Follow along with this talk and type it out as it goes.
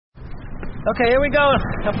Okay, here we go.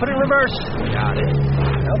 Now put it in reverse. Got it.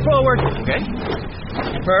 Now forward. Okay.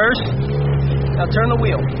 First. Now turn the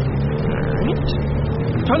wheel. Alright.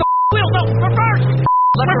 Turn the wheel. No, reverse.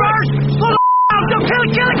 Reverse. Slow the down. Go kill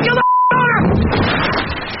it. Kill the motor.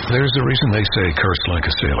 There's a reason they say curse like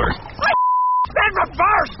a sailor. Then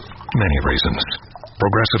reverse. Many reasons.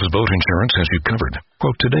 Progressive's boat insurance has you covered.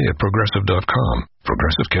 Quote today at Progressive.com.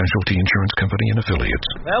 Progressive Casualty Insurance Company and Affiliates.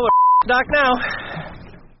 Well, we're dock now.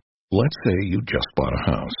 Let's say you just bought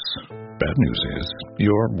a house. Bad news is,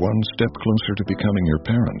 you're one step closer to becoming your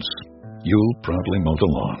parents. You'll proudly mow the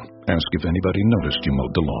lawn. Ask if anybody noticed you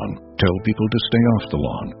mowed the lawn. Tell people to stay off the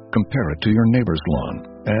lawn. Compare it to your neighbor's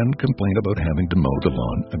lawn. And complain about having to mow the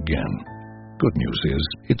lawn again. Good news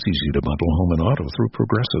is, it's easy to bundle home and auto through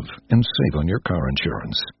Progressive and save on your car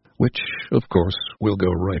insurance, which, of course, will go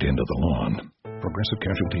right into the lawn. Progressive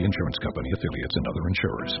Casualty Insurance Company, affiliates, and other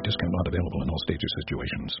insurers. Discount not available in all states or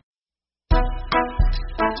situations.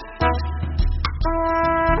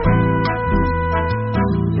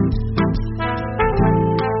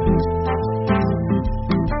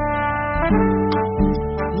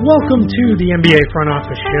 Welcome to the NBA Front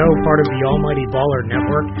Office Show, part of the Almighty Baller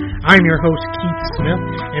Network. I'm your host, Keith Smith,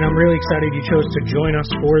 and I'm really excited you chose to join us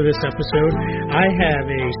for this episode. I have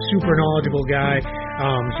a super knowledgeable guy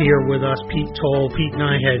here with us, Pete Toal. Pete and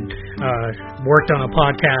I had worked on a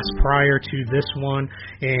podcast prior to this one,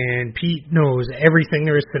 and Pete knows everything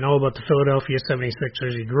there is to know about the Philadelphia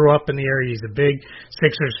 76ers. He grew up in the area. He's a big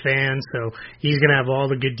Sixers fan, so he's going to have all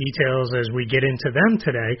the good details as we get into them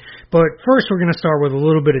today. But first, we're going to start with a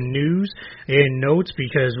little bit of news and notes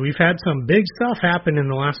because we've had some big stuff happen in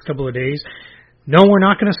the last couple of days. No, we're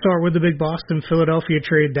not going to start with the big Boston-Philadelphia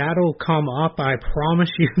trade. That'll come up. I promise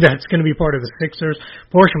you that's going to be part of the Sixers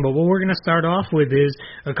portion. But what we're going to start off with is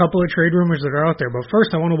a couple of trade rumors that are out there. But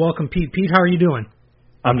first, I want to welcome Pete. Pete, how are you doing?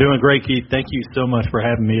 I'm doing great, Keith. Thank you so much for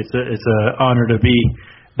having me. It's an honor to be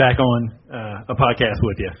back on a podcast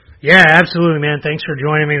with you. Yeah, absolutely, man. Thanks for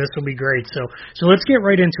joining me. This will be great. So let's get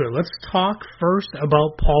right into it. Let's talk first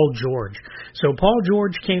about Paul George. So Paul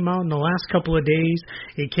George came out in the last couple of days.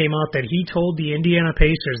 It came out that he told the Indiana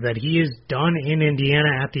Pacers that he is done in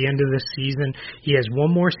Indiana at the end of this season. He has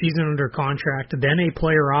one more season under contract, then a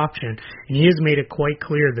player option, and he has made it quite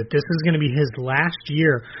clear that this is going to be his last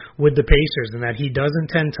year with the Pacers and that he does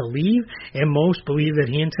intend to leave, and most believe that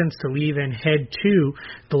he intends to leave and head to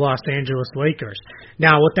the Los Angeles Lakers.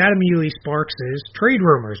 Now, what that immediately sparks is trade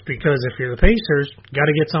rumors, because if you're the Pacers, got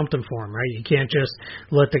to get something for him, right? You can't just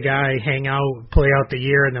let the guy hang out, play out the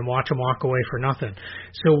year, and then watch him walk away for nothing.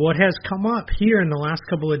 So what has come up here in the last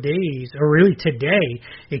couple of days, or really today,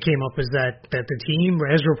 it came up is that the team,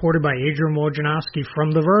 as reported by Adrian Wojnarowski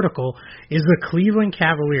from The Vertical, is the Cleveland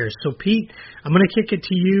Cavaliers. So Pete, I'm going to kick it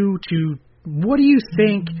to you what do you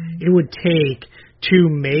think it would take to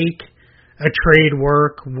make a trade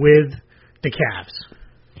work with the Cavs?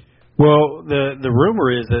 Well, the rumor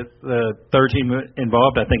is that the third team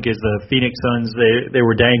involved, I think, is the Phoenix Suns. They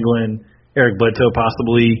were dangling Eric Bledsoe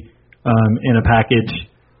possibly in a package.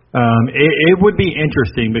 It would be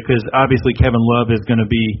interesting because obviously Kevin Love is going to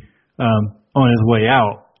be on his way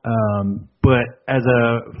out. But as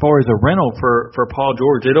far as a rental for Paul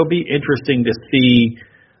George, it'll be interesting to see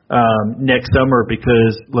next summer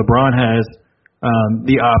because LeBron has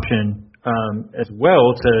the option as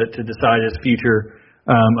well to decide his future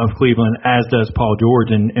of Cleveland, as does Paul George,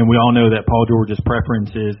 and we all know that Paul George's preference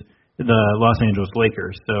is the Los Angeles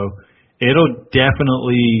Lakers. So it'll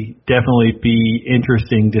definitely be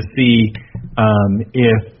interesting to see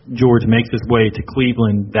if George makes his way to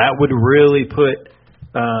Cleveland. That would really put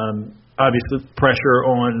obviously pressure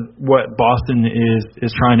on what Boston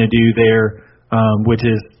is trying to do there, which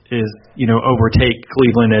is overtake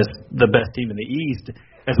Cleveland as the best team in the East,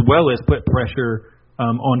 as well as put pressure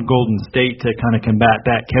on Golden State to kind of combat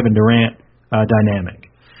that Kevin Durant dynamic.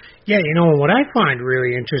 Yeah, what I find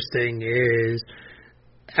really interesting is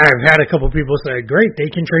I've had a couple people say, great, they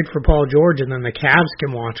can trade for Paul George, and then the Cavs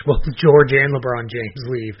can watch both George and LeBron James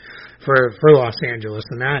leave for Los Angeles,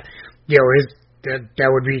 and that that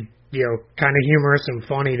would be kind of humorous and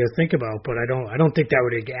funny to think about, but I don't think that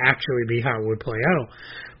would actually be how it would play out.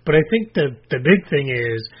 But I think the big thing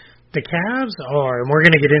is, the Cavs are, and we're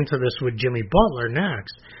going to get into this with Jimmy Butler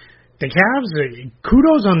next, the Cavs,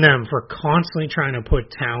 kudos on them for constantly trying to put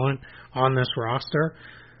talent on this roster.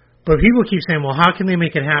 But people keep saying, well, how can they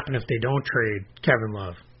make it happen if they don't trade Kevin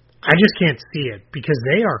Love? I just can't see it because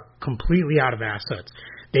they are completely out of assets.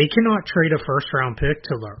 They cannot trade a first-round pick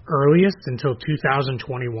till the earliest until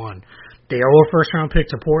 2021. They owe a first-round pick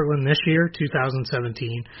to Portland this year, 2017.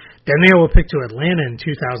 Then they owe a pick to Atlanta in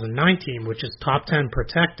 2019, which is top 10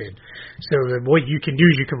 protected. So that what you can do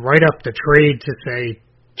is you can write up the trade to say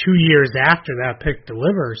 2 years after that pick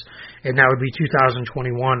delivers, and that would be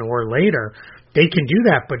 2021 or later. They can do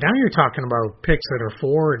that, but now you're talking about picks that are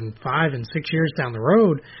 4 and 5 and 6 years down the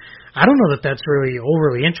road. I don't know that that's really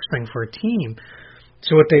overly interesting for a team.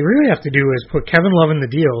 So what they really have to do is put Kevin Love in the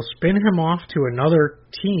deal, spin him off to another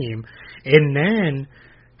team, and then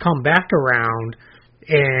come back around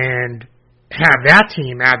and have that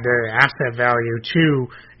team add the asset value to,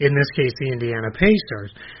 in this case, the Indiana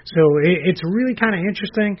Pacers. So it's really kind of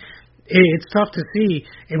interesting. It's tough to see,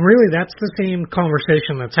 and really that's the same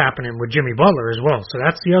conversation that's happening with Jimmy Butler as well. So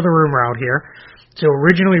that's the other rumor out here. So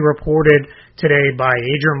originally reported today by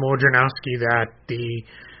Adrian Wojnarowski that the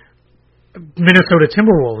Minnesota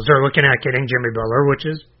Timberwolves are looking at getting Jimmy Butler, which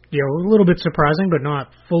is a little bit surprising, but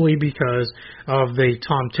not fully because of the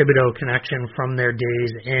Tom Thibodeau connection from their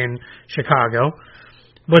days in Chicago.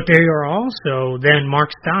 But they are also then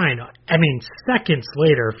Mark Stein, seconds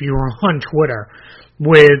later, if you were on Twitter,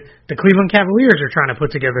 with the Cleveland Cavaliers are trying to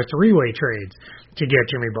put together three-way trades to get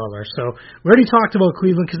Jimmy Butler. So we already talked about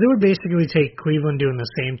Cleveland because it would basically take Cleveland doing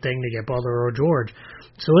the same thing to get Butler or George.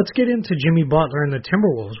 So let's get into Jimmy Butler and the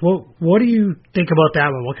Timberwolves. What do you think about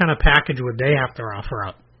that one? What kind of package would they have to offer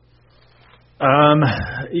up?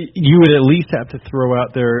 You would at least have to throw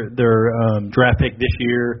out their draft pick this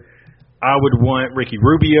year. I would want Ricky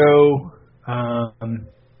Rubio.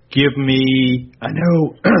 Give me, I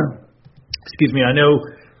know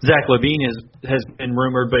Zach LaVine has been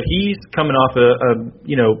rumored, but he's coming off a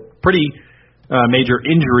pretty major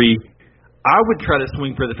injury. I would try to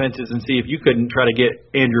swing for the fences and see if you couldn't try to get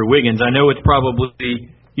Andrew Wiggins. I know it's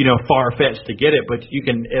probably far-fetched to get it, but you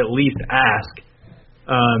can at least ask.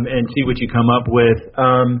 And see what you come up with.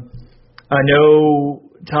 I know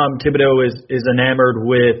Tom Thibodeau is enamored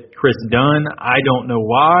with Chris Dunn. I don't know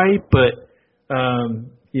why, but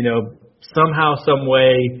somehow, some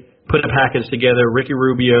way, put a package together. Ricky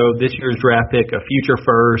Rubio, this year's draft pick, a future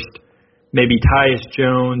first, maybe Tyus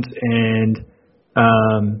Jones, and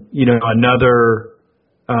another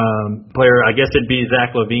player. I guess it'd be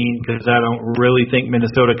Zach LaVine because I don't really think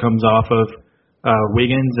Minnesota comes off of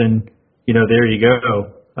Wiggins and. There you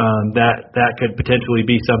go. That could potentially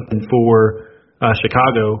be something for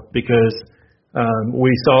Chicago because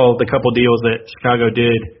we saw the couple deals that Chicago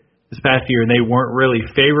did this past year, and they weren't really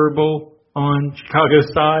favorable on Chicago's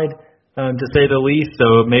side, to say the least.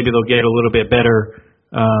 So maybe they'll get a little bit better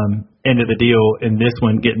end of the deal in this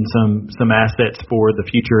one, getting some assets for the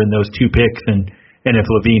future in those two picks, and if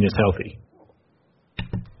LaVine is healthy.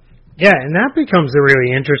 Yeah, and that becomes a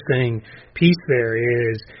really interesting piece there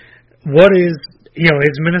is – what is,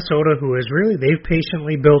 it's Minnesota who is really, they've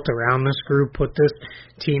patiently built around this group, put this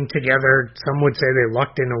team together. Some would say they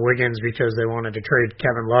lucked into Wiggins because they wanted to trade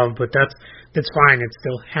Kevin Love, but that's fine. It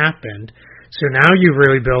still happened. So now you've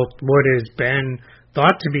really built what has been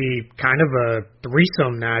thought to be kind of a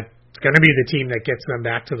threesome that's going to be the team that gets them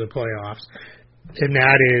back to the playoffs. And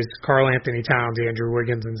that is Karl Anthony Towns, Andrew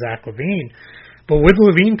Wiggins, and Zach LaVine. But with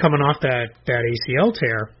LaVine coming off that ACL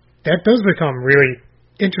tear, that does become really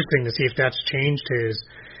interesting to see if that's changed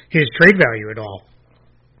his trade value at all.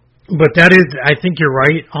 But that is, I think you're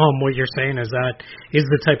right. What you're saying is that is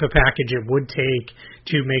the type of package it would take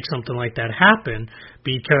to make something like that happen,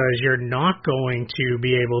 because you're not going to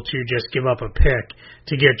be able to just give up a pick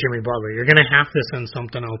to get Jimmy Butler. You're going to have to send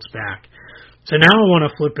something else back. So now I want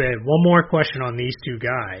to flip it. One more question on these two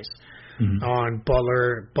guys, on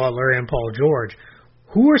Butler and Paul George.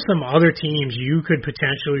 Who are some other teams you could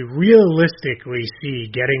potentially realistically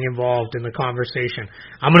see getting involved in the conversation?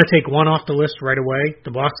 I'm going to take one off the list right away,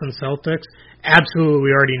 the Boston Celtics. Absolutely,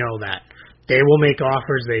 we already know that. They will make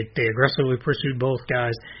offers. They aggressively pursued both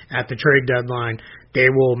guys at the trade deadline. They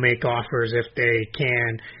will make offers if they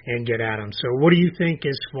can and get at them. So what do you think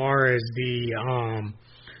as far as the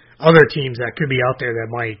other teams that could be out there that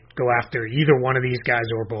might go after either one of these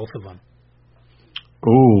guys or both of them?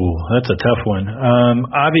 Ooh, that's a tough one.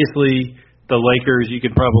 Obviously, the Lakers, you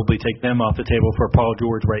could probably take them off the table for Paul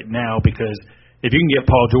George right now, because if you can get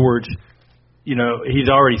Paul George, he's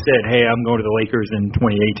already said, hey, I'm going to the Lakers in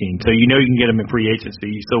 2018. So you can get him in free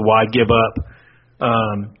agency. So why give up,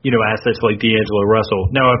 assets like D'Angelo Russell?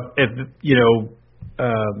 Now, if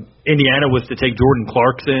Indiana was to take Jordan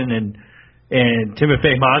Clarkson and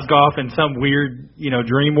Timofey Mozgov in some weird,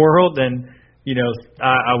 dream world, then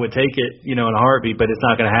I would take it, in a heartbeat, but it's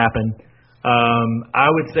not going to happen. I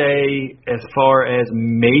would say as far as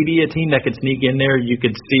maybe a team that could sneak in there, you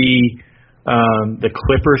could see the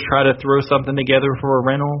Clippers try to throw something together for a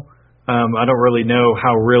rental. I don't really know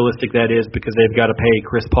how realistic that is because they've got to pay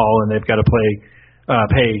Chris Paul and they've got to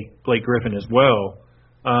pay Blake Griffin as well.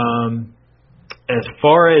 As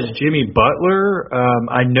far as Jimmy Butler,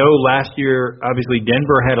 I know last year, obviously,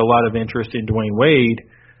 Denver had a lot of interest in Dwayne Wade.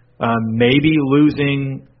 Potentially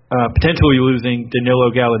losing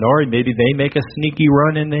Danilo Gallinari. Maybe they make a sneaky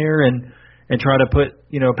run in there and try to put,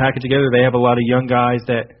 package together. They have a lot of young guys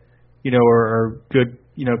that, are good,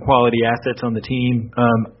 quality assets on the team.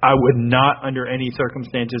 I would not, under any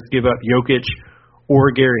circumstances, give up Jokic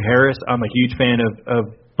or Gary Harris. I'm a huge fan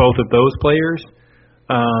of both of those players.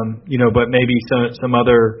 But maybe some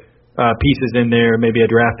other pieces in there, maybe a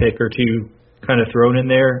draft pick or two kind of thrown in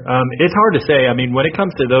there. It's hard to say. I mean, when it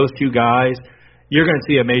comes to those two guys, you're going to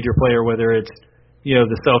see a major player, whether it's,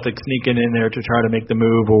 the Celtics sneaking in there to try to make the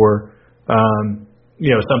move or,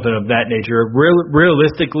 something of that nature.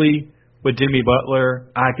 Realistically, with Jimmy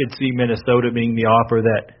Butler, I could see Minnesota being the offer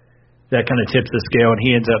that kind of tips the scale and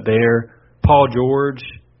he ends up there. Paul George,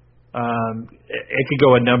 it could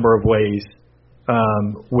go a number of ways.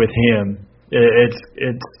 With him, it's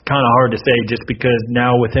kind of hard to say just because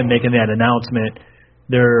now with him making that announcement,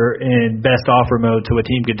 they're in best offer mode, so a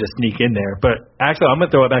team could just sneak in there. But actually, I'm going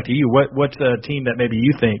to throw it back to you. What's a team that maybe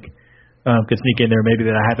you think could sneak in there, maybe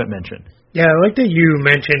that I haven't mentioned? Yeah, I like that you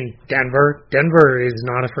mentioned Denver. Denver is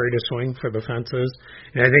not afraid to swing for the fences,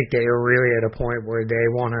 and I think they are really at a point where they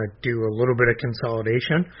want to do a little bit of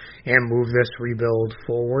consolidation and move this rebuild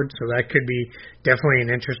forward. So that could be definitely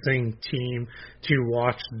an interesting team to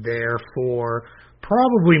watch there for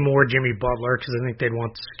probably more Jimmy Butler because I think they'd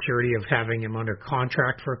want the security of having him under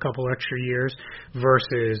contract for a couple extra years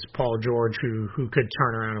versus Paul George who could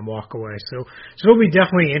turn around and walk away. So it'll be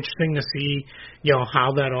definitely interesting to see,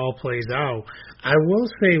 how that all plays out. I will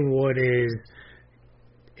say what is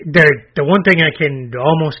the one thing I can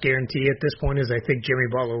almost guarantee at this point is I think Jimmy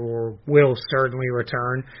Butler will certainly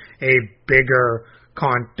return a bigger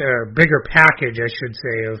package, I should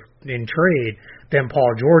say, in trade than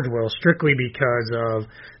Paul George will, strictly because of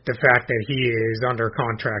the fact that he is under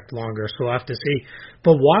contract longer. So we'll have to see.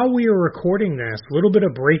 But while we are recording this, a little bit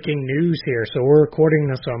of breaking news here. So we're recording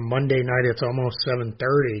this on Monday night. It's almost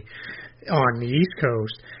 7:30 on the East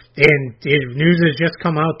Coast. And news has just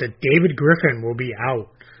come out that David Griffin will be out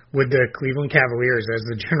with the Cleveland Cavaliers as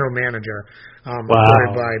the general manager,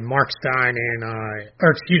 reported by Mark Stein and,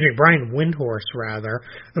 Brian Windhorst, rather,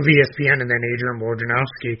 of ESPN, and then Adrian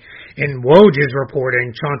Wojnarowski. And Woj is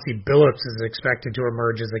reporting Chauncey Billups is expected to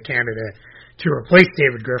emerge as a candidate to replace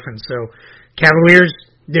David Griffin. So Cavaliers,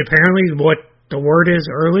 apparently what the word is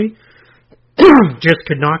early, just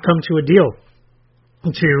could not come to a deal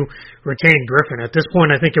to retain Griffin. At this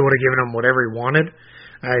point, I think it would have given him whatever he wanted.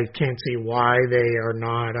 I can't see why they are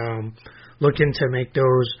not looking to make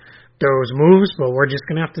those moves, but we're just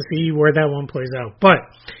going to have to see where that one plays out. But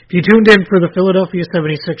if you tuned in for the Philadelphia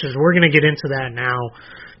 76ers, we're going to get into that now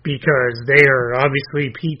because they are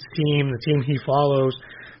obviously Pete's team, the team he follows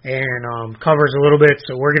and covers a little bit,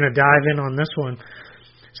 so we're going to dive in on this one.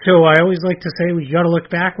 So I always like to say we got to look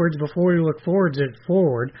backwards before we look forward.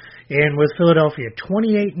 And with Philadelphia,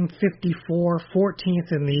 28-54,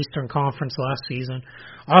 14th in the Eastern Conference last season,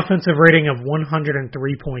 offensive rating of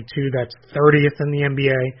 103.2, that's 30th in the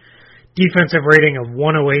NBA. Defensive rating of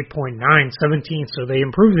 108.9, 17th. So they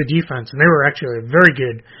improved the defense, and they were actually a very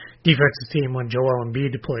good defensive team when Joel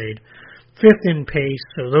Embiid played. 5th in pace,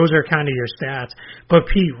 so those are kind of your stats. But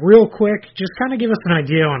Pete, real quick, just kind of give us an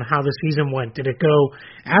idea on how the season went. Did it go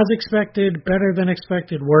as expected, better than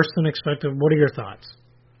expected, worse than expected? What are your thoughts?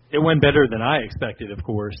 It went better than I expected, of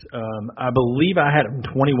course. I believe I had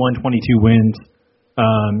 21-22 wins,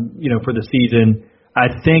 for the season. I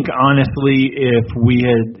think, honestly, if we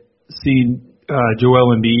had seen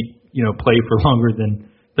Joel Embiid, play for longer than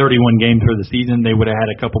 31 games for the season, they would have had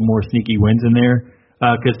a couple more sneaky wins in there.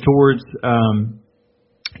 Because towards,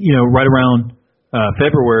 right around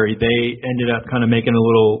February, they ended up kind of making a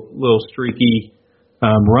little streaky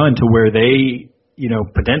run to where they,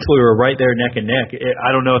 potentially were right there neck and neck.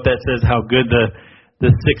 I don't know if that says how good the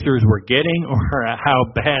Sixers were getting or how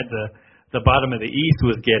bad the bottom of the East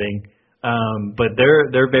was getting. But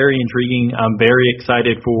they're very intriguing. I'm very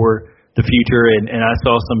excited for the future, and I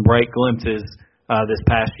saw some bright glimpses this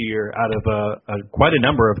past year out of quite a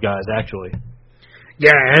number of guys, actually.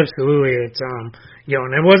 Yeah, absolutely. It's and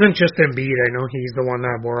it wasn't just Embiid. I know he's the one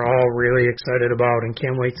that we're all really excited about and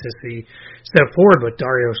can't wait to see step forward. But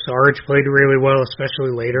Dario Saric played really well,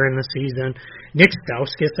 especially later in the season. Nick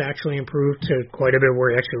Stauskas actually improved to quite a bit where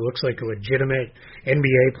he actually looks like a legitimate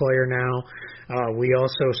NBA player now. We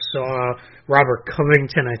also saw Robert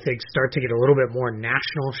Covington, I think, start to get a little bit more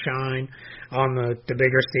national shine on the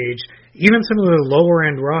bigger stage. even some of the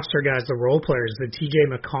lower-end roster guys, the role players, the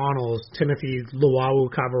T.J. McConnells, Timothy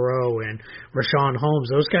Luau-Cabarro, and Rashawn Holmes,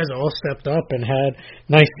 those guys all stepped up and had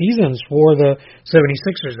nice seasons for the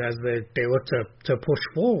 76ers as they look to push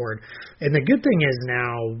forward. And the good thing is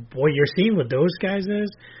now, what you're seeing with those guys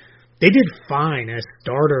is they did fine as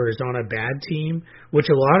starters on a bad team, which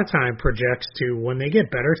a lot of time projects to when they get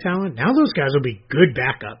better talent. Now those guys will be good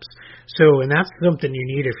backups. So, and that's something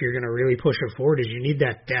you need if you're going to really push it forward, is you need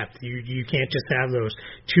that depth. You can't just have those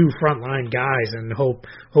two frontline guys and hope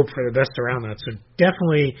for the best around that. So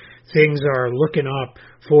definitely things are looking up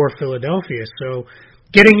for Philadelphia. So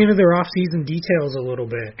getting into their offseason details a little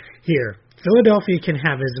bit here. Philadelphia can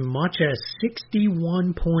have as much as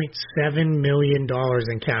 $61.7 million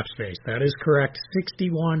in cap space. That is correct,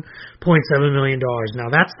 $61.7 million. Now,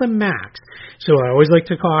 that's the max. So I always like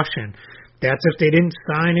to caution, that's if they didn't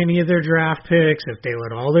sign any of their draft picks, if they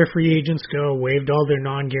let all their free agents go, waived all their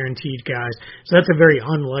non-guaranteed guys. So that's a very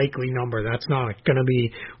unlikely number. That's not going to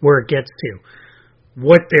be where it gets to.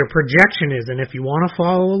 What their projection is, and if you want to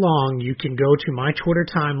follow along, you can go to my Twitter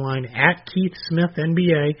timeline at Keith Smith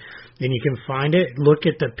NBA, and you can find it. Look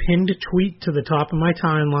at the pinned tweet to the top of my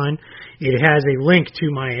timeline. It has a link to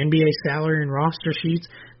my NBA salary and roster sheets.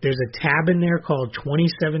 There's a tab in there called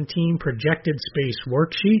 2017 Projected Space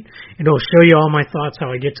Worksheet, and it'll show you all my thoughts how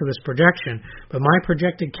I get to this projection. But my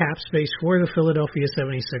projected cap space for the Philadelphia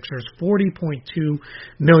 76ers, $40.2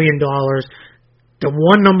 million. The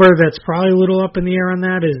one number that's probably a little up in the air on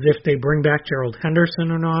that is if they bring back Gerald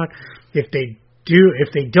Henderson or not. If they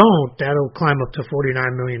don't, that'll climb up to $49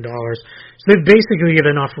 million. So they basically get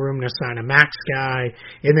enough room to sign a max guy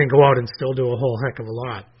and then go out and still do a whole heck of a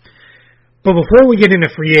lot. But before we get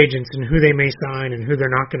into free agents and who they may sign and who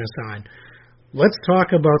they're not going to sign, let's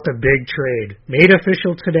talk about the big trade. Made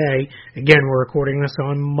official today. Again, we're recording this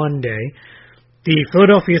on Monday. The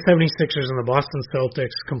Philadelphia 76ers and the Boston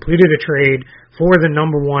Celtics completed a trade for the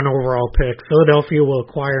number 1 overall pick. Philadelphia will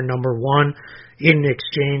acquire number 1 in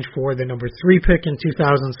exchange for the number 3 pick in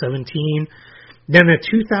 2017. Then the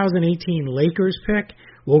 2018 Lakers pick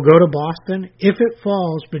will go to Boston if it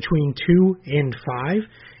falls between 2 and 5.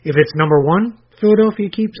 If it's number 1, Philadelphia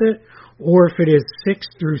keeps it, or if it is 6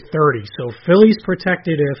 through 30. So Philly's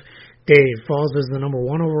protected if Dave falls as the number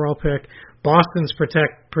 1 overall pick. Boston's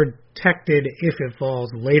protected if it falls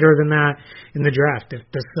later than that in the draft. If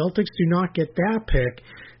the Celtics do not get that pick,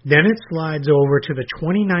 then it slides over to the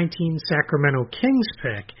 2019 Sacramento Kings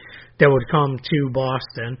pick that would come to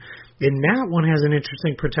Boston. And that one has an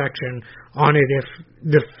interesting protection on it. If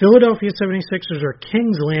the Philadelphia 76ers or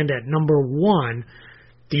Kings land at number 1,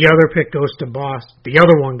 the other pick goes to Boston. The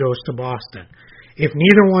other one goes to Boston. If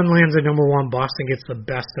neither one lands at number 1, Boston gets the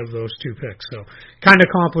best of those 2 picks. So kind of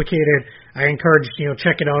complicated. I encourage,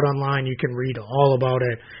 check it out online. You can read all about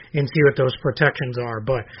it and see what those protections are.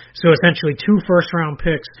 But so essentially 2 first-round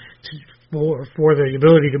picks for the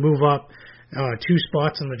ability to move up 2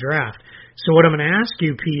 spots in the draft. So what I'm going to ask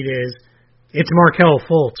you, Pete, is it's Markelle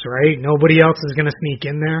Fultz, right? Nobody else is going to sneak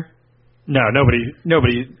in there? No,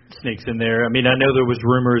 nobody sneaks in there. I mean, I know there was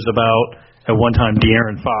rumors about at one time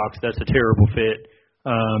De'Aaron Fox. That's a terrible fit.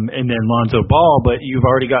 And then Lonzo Ball, but you've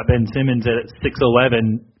already got Ben Simmons at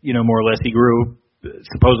 6'11", more or less. He grew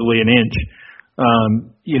supposedly an inch.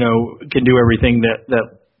 Can do everything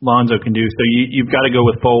that Lonzo can do. So you've got to go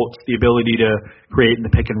with Fultz, the ability to create in the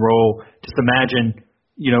pick and roll. Just imagine,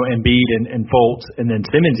 Embiid and Fultz, and then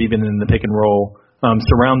Simmons even in the pick and roll.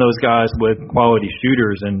 Surround those guys with quality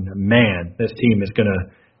shooters, and man, this team is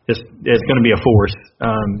it's going to be a force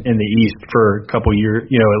in the East for a couple years,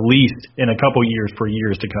 at least in a couple years for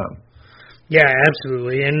years to come. Yeah,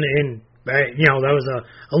 absolutely. And that was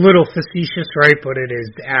a little facetious, right? But it is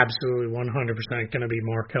absolutely 100% going to be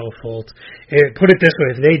Markelle Fultz. Put it this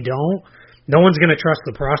way, if they don't, no one's going to trust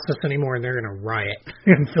the process anymore, and they're going to riot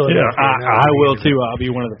in Philadelphia. Yeah, I will too. I'll be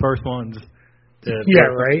one of the first ones.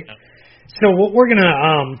 Right. So what we're going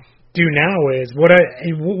to do now is,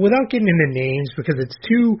 without getting into names because it's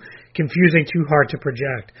too confusing, too hard to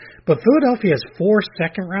project, but Philadelphia has 4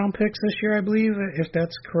 second-round picks this year, I believe. If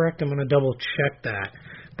that's correct, I'm going to double-check that.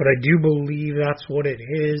 But I do believe that's what it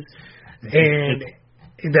is, and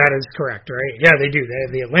that is correct, right? Yeah, they do. They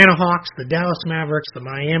have the Atlanta Hawks, the Dallas Mavericks, the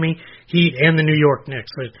Miami Heat, and the New York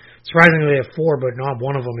Knicks. So surprisingly, they have 4, but not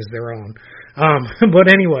one of them is their own. But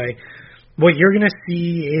anyway, what you're going to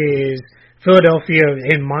see is Philadelphia,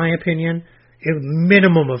 in my opinion, a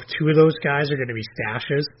minimum of 2 of those guys are going to be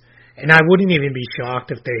stashes. And I wouldn't even be shocked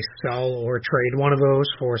if they sell or trade one of those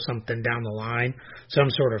for something down the line, some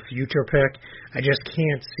sort of future pick. I just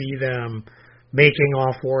can't see them making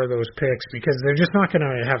all 4 of those picks because they're just not going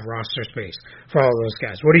to have roster space for all those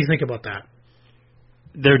guys. What do you think about that?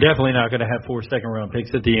 They're definitely not going to have 4 second-round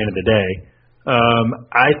picks at the end of the day.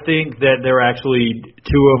 I think that they're actually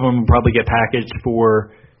 2 of them will probably get packaged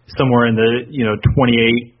for somewhere in the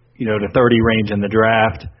 28 to 30 range in the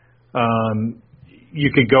draft.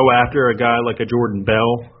 You could go after a guy like a Jordan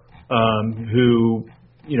Bell, who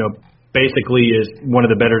basically is one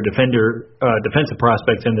of the better defensive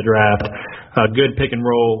prospects in the draft. A good pick and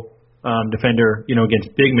roll defender,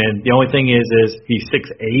 against big men. The only thing is he's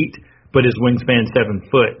 6'8", but his wingspan 7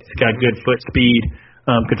 foot. He's got good foot speed,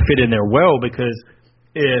 could fit in there well because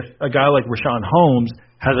if a guy like Rashawn Holmes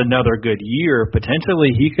has another good year,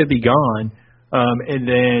 potentially he could be gone. And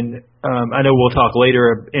then I know we'll talk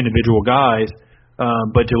later of individual guys,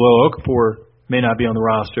 but Jahlil Okafor may not be on the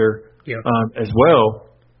roster as well.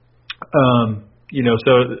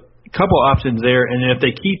 So a couple options there. And if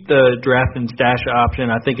they keep the draft and stash option,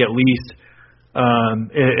 I think at least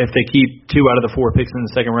if they keep 2 out of the 4 picks in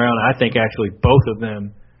the second round, I think actually both of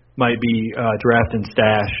them might be draft and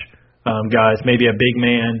stash guys. Maybe a big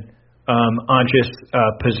man, Anchis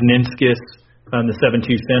Pazninskis, the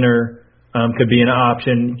 7'2" center, could be an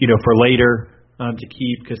option, for later to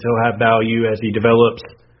keep because he'll have value as he develops.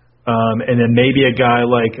 And then maybe a guy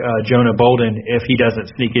like Jonah Bolden if he doesn't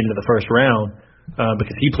sneak into the first round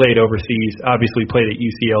because he played overseas, obviously played at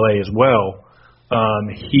UCLA as well.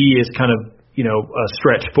 He is kind of, a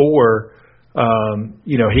stretch 4.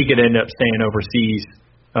 He could end up staying overseas,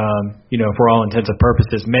 for all intents and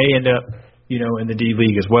purposes, may end up, in the D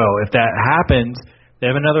League as well. If that happens, they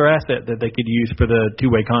have another asset that they could use for the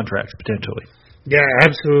 2-way contracts potentially. Yeah,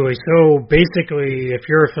 absolutely. So basically, if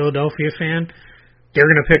you're a Philadelphia fan, they're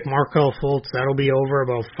going to pick Markelle Fultz. That'll be over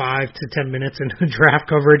about 5 to 10 minutes into draft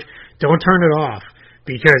coverage. Don't turn it off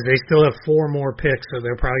because they still have 4 more picks, so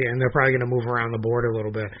they're probably going to move around the board a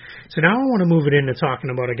little bit. So now I want to move it into talking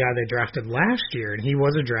about a guy they drafted last year, and he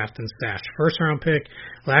was a draft and stash. First-round pick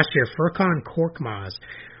last year, Furkan Korkmaz.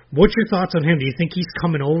 What's your thoughts on him? Do you think he's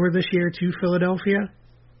coming over this year to Philadelphia?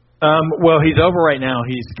 Well, he's over right now.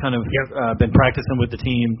 He's kind of been practicing with the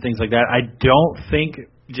team, things like that. I don't think,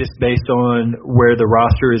 just based on where the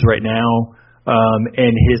roster is right now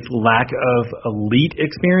and his lack of elite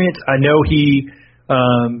experience, I know he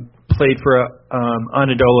played for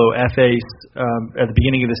Anadolu Efes at the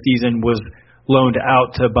beginning of the season, was loaned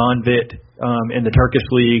out to Banvit in the Turkish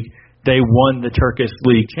League. They won the Turkish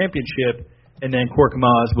League championship, and then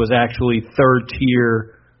Korkmaz was actually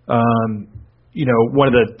third-tier one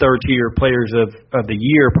of the third-tier players of the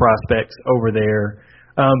year prospects over there.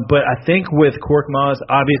 But I think with Korkmaz,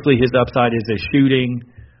 obviously his upside is his shooting,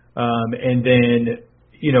 and then,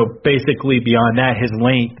 basically beyond that, his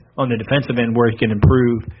length on the defensive end where he can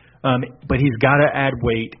improve. But he's got to add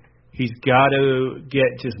weight. He's got to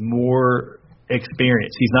get just more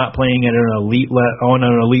experience. He's not playing at an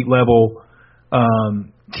elite level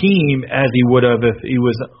team as he would have if he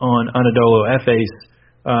was on Anadolu Efes.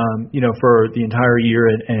 For the entire year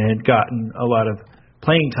and had gotten a lot of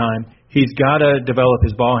playing time. He's got to develop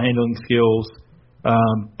his ball handling skills,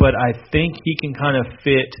 but I think he can kind of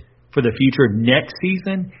fit for the future next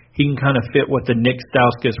season. He can kind of fit what the Nick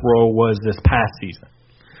Stauskas role was this past season.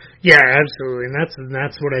 Yeah, absolutely, and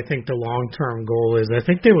that's what I think the long-term goal is. I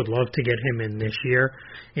think they would love to get him in this year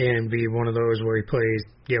and be one of those where he plays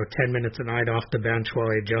 10 minutes a night off the bench while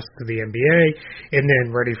he adjusts to the NBA, and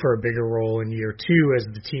then ready for a bigger role in year 2 as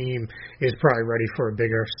the team is probably ready for a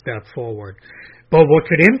bigger step forward. But what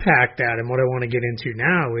could impact that, and what I want to get into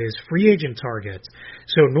now, is free agent targets.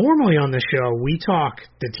 So normally on the show, we talk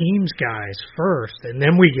the teams guys first, and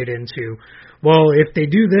then we get into, well, if they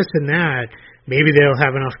do this and that, maybe they'll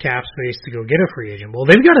have enough cap space to go get a free agent. Well,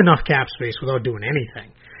 they've got enough cap space without doing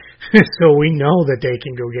anything. So we know that they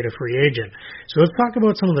can go get a free agent. So let's talk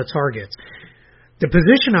about some of the targets. The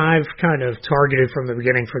position I've kind of targeted from the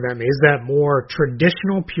beginning for them is that more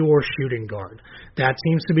traditional pure shooting guard. That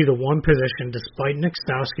seems to be the one position, despite Nick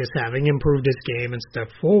Stauskas having improved his game and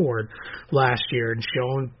stepped forward last year and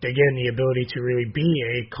shown, again, the ability to really be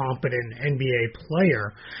a competent NBA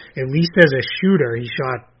player. At least as a shooter, he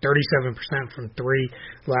shot 37% from 3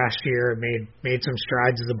 last year, made some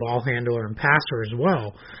strides as a ball handler and passer as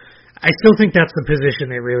well. I still think that's the position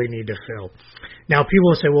they really need to fill. Now, people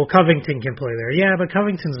will say, well, Covington can play there. Yeah, but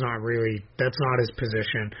Covington's that's not his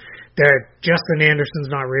position. Justin Anderson's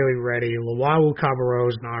not really ready. Luau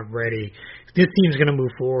Cabarrot's not ready. If this team's going to move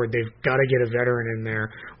forward, they've got to get a veteran in there,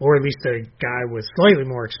 or at least a guy with slightly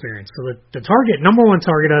more experience. So the number one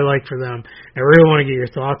target I like for them, and I really want to get your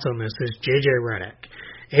thoughts on this, is J.J. Redick.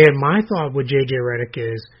 And my thought with J.J. Redick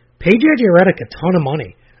is pay J.J. Redick a ton of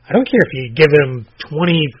money. I don't care if you give him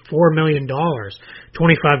 $24 million,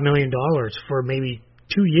 $25 million for maybe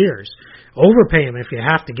 2 years. Overpay him if you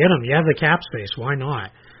have to get him. You have the cap space. Why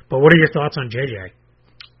not? But what are your thoughts on JJ?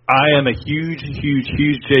 I am a huge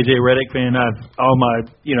JJ Redick fan. I've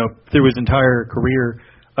through his entire career.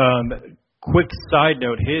 Quick side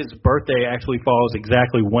note: his birthday actually falls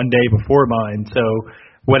exactly one day before mine. So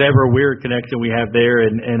whatever weird connection we have there,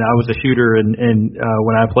 and I was a shooter, and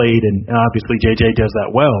when I played, and obviously JJ does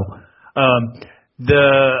that well.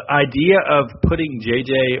 The idea of putting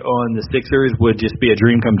JJ on the Sixers would just be a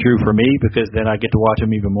dream come true for me, because then I get to watch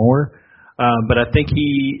him even more. But I think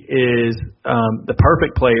he is the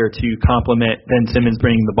perfect player to complement Ben Simmons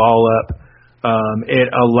bringing the ball up. It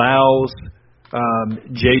allows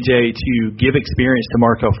JJ to give experience to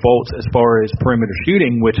Markelle Fultz as far as perimeter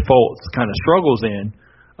shooting, which Fultz kind of struggles in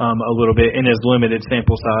a little bit in his limited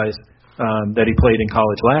sample size that he played in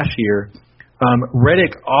college last year.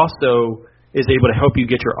 Redick also is able to help you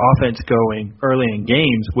get your offense going early in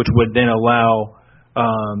games, which would then allow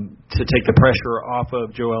to take the pressure off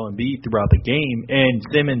of Joel Embiid throughout the game, and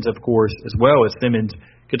Simmons, of course, as well, as Simmons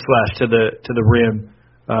could slash to the rim,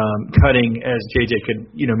 cutting as JJ could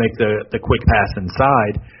make the quick pass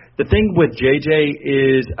inside. The thing with JJ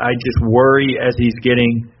is I just worry as he's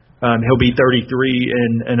getting he'll be 33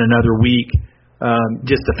 in another week,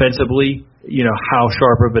 just defensively, how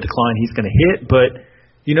sharp of a decline he's going to hit. But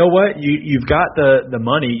you know what? You've got the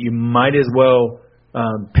money. You might as well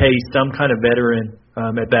pay some kind of veteran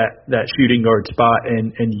at that shooting guard spot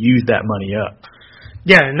and use that money up.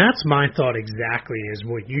 Yeah, and that's my thought exactly, is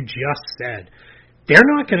what you just said. They're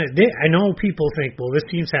not going to – I know people think, well, this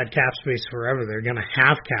team's had cap space forever. They're going to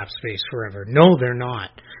have cap space forever. No, they're not.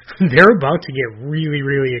 They're about to get really,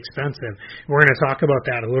 really expensive. We're going to talk about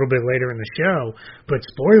that a little bit later in the show. But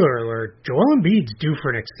spoiler alert, Joel Embiid's due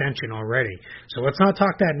for an extension already. So let's not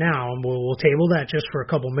talk that now. We'll table that just for a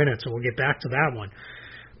couple minutes, and we'll get back to that one.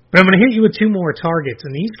 But I'm going to hit you with two more targets,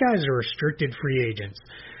 and these guys are restricted free agents.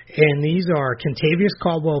 And these are Kentavious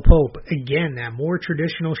Caldwell-Pope. Again, that more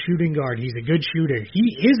traditional shooting guard. He's a good shooter.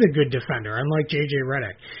 He is a good defender, unlike J.J.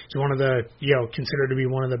 Redick. He's one of the, considered to be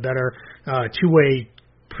one of the better two-way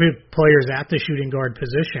players at the shooting guard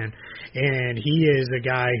position. And he is a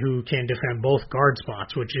guy who can defend both guard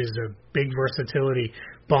spots, which is a big versatility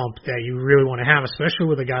bump that you really want to have, especially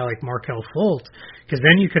with a guy like Markelle Fultz, because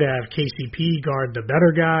then you could have KCP guard the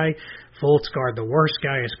better guy, Fultz guard the worst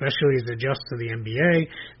guy, especially as it adjusts to the NBA.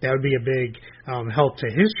 That would be a big help to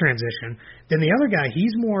his transition. Then the other guy,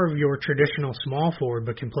 he's more of your traditional small forward,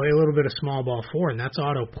 but can play a little bit of small ball forward, and that's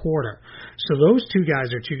Otto Porter. So those two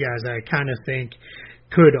guys are two guys that I kind of think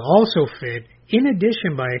could also fit. In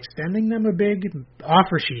addition, by extending them a big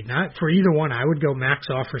offer sheet, not for either one, I would go max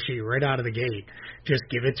offer sheet right out of the gate. Just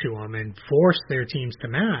give it to them and force their teams to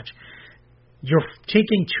match. You're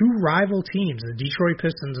taking two rival teams, the Detroit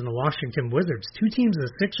Pistons and the Washington Wizards, two teams the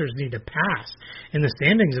Sixers need to pass in the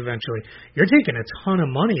standings eventually. You're taking a ton of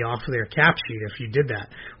money off of their cap sheet if you did that.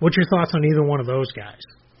 What's your thoughts on either one of those guys?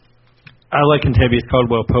 I like Kentavious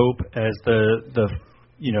Caldwell-Pope as the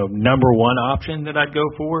number one option that I'd go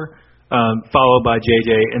for, followed by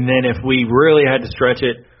JJ. And then if we really had to stretch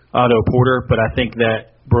it, Otto Porter. But I think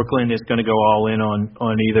that Brooklyn is going to go all in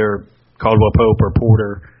on either Caldwell-Pope or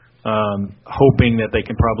Porter, hoping that they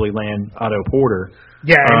can probably land Otto Porter.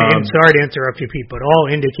 Yeah, and sorry to interrupt you, Pete, but all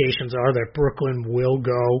indications are that Brooklyn will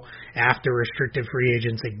go after restricted free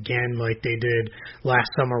agents again like they did last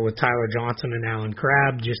summer with Tyler Johnson and Alan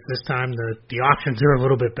Crabb. Just this time the options are a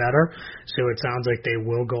little bit better, so it sounds like they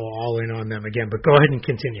will go all in on them again. But go ahead and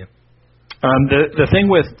continue. The thing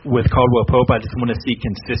with Caldwell-Pope, I just want to see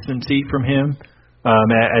consistency from him.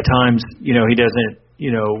 At times, he doesn't,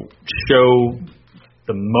 show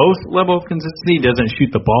the most level of consistency. He doesn't shoot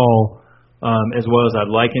the ball as well as I'd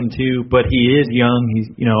like him to, but he is young. He's,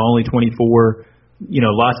 only 24,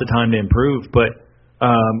 lots of time to improve. But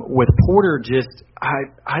with Porter,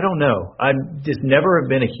 I don't know. I just never have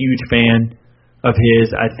been a huge fan of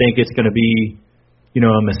his. I think it's going to be,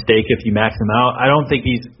 a mistake if you max him out. I don't think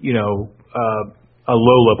he's, a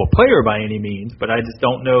low-level player by any means, but I just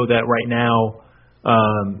don't know that right now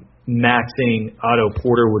maxing Otto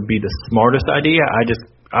Porter would be the smartest idea.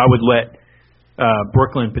 I would let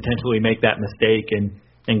Brooklyn potentially make that mistake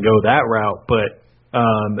and go that route. But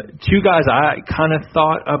two guys I kind of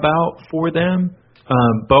thought about for them,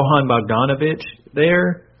 Bojan Bogdanovic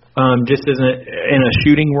there, just isn't in a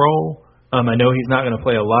shooting role. I know he's not going to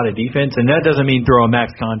play a lot of defense, and that doesn't mean throw a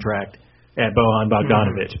max contract at Bojan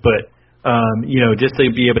Bogdanovic, but just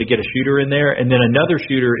to be able to get a shooter in there. And then another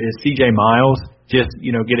shooter is C.J. Miles, just,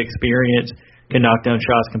 get experience, can knock down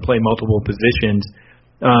shots, can play multiple positions.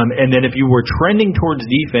 And then if you were trending towards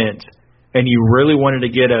defense and you really wanted to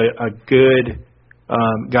get a good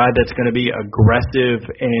guy that's going to be aggressive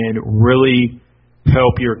and really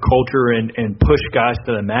help your culture and push guys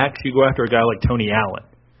to the max, you go after a guy like Tony Allen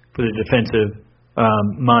for the defensive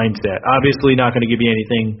mindset. Obviously not going to give you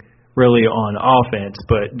anything really on offense,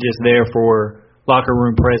 but just there for locker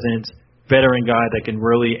room presence, veteran guy that can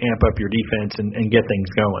really amp up your defense and get things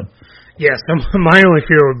going. Yes, my only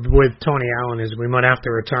fear with Tony Allen is we might have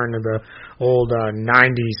to return to the old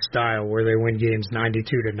 90s style where they win games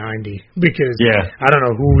 92-90 because I don't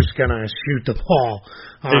know who's going to shoot the ball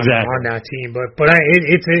on that team. But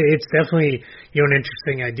it's definitely an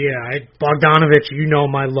interesting idea. Bogdanovich,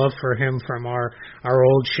 my love for him from our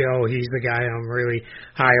old show. He's the guy I'm really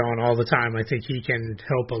high on all the time. I think he can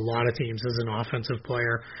help a lot of teams as an offensive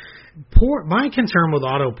player. My concern with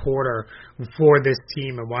Otto Porter for this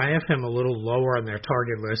team and why I have him a little lower on their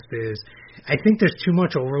target list is I think there's too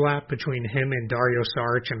much overlap between him and Dario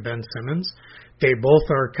Saric and Ben Simmons. They both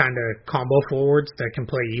are kind of combo forwards that can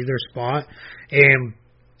play either spot. And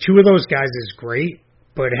two of those guys is great,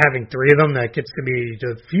 but having three of them, that gets to be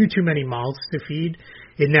a few too many mouths to feed.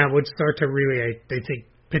 And that would start to really, I think,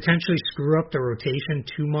 potentially screw up the rotation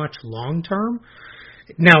too much long term.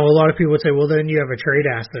 Now, a lot of people would say, well, then you have a trade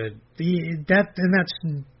asset. And that's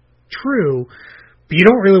true, but you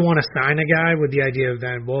don't really want to sign a guy with the idea of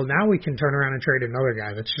then, well, now we can turn around and trade another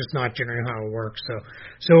guy. That's just not generally how it works.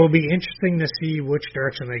 So it'll be interesting to see which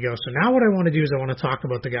direction they go. So now what I want to do is I want to talk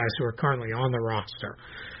about the guys who are currently on the roster.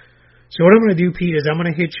 So what I'm going to do, Pete, is I'm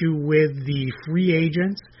going to hit you with the free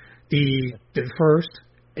agents, the first,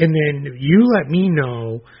 and then you let me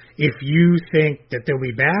know if you think that they'll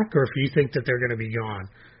be back or if you think that they're going to be gone.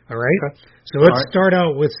 All right? Okay. So let's start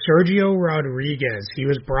out with Sergio Rodriguez. He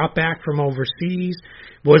was brought back from overseas,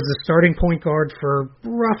 was the starting point guard for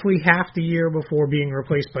roughly half the year before being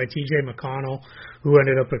replaced by TJ McConnell, who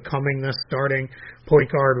ended up becoming the starting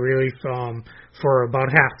point guard really for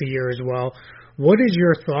about half the year as well. What is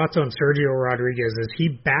your thoughts on Sergio Rodriguez? Is he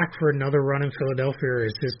back for another run in Philadelphia or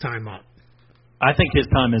is his time up? I think his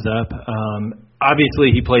time is up. Obviously,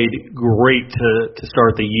 he played great to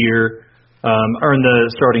start the year, earned the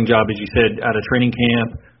starting job, as you said, out of training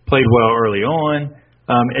camp, played well early on,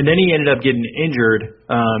 and then he ended up getting injured,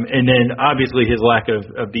 and then obviously his lack of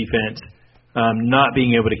defense, not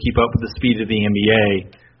being able to keep up with the speed of the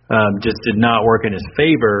NBA, just did not work in his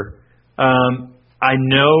favor. I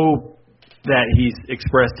know that he's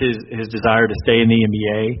expressed his desire to stay in the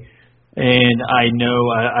NBA. And I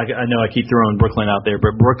know I keep throwing Brooklyn out there,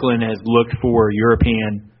 but Brooklyn has looked for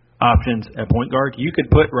European options at point guard. You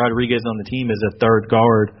could put Rodriguez on the team as a third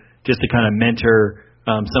guard just to kind of mentor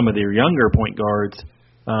some of their younger point guards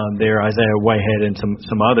there, Isaiah Whitehead and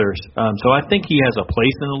some others. So I think he has a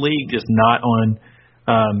place in the league, just not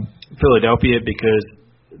on Philadelphia because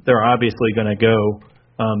they're obviously going to go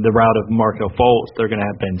the route of Markelle Fultz. They're going to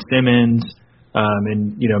have Ben Simmons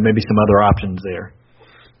and maybe some other options there.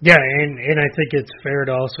 Yeah, and I think it's fair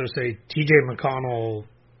to also say T.J. McConnell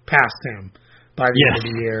passed him by the end of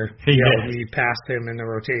the year. He passed him in the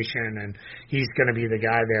rotation, and he's going to be the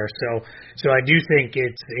guy there. So I do think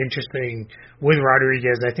it's interesting with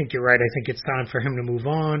Rodriguez. I think you're right. I think it's time for him to move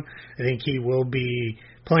on. I think he will be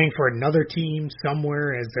playing for another team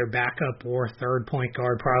somewhere as their backup or third point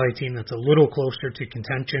guard, probably a team that's a little closer to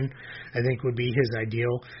contention, I think would be his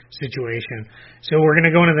ideal situation. So we're going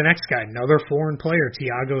to go into the next guy, another foreign player,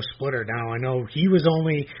 Tiago Splitter. Now, I know he was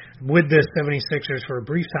only with the 76ers for a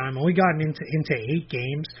brief time, only gotten into 8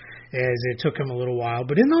 games as it took him a little while.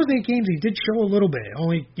 But in those 8 games, he did show a little bit.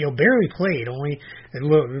 Only, barely played, only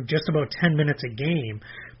just about 10 minutes a game,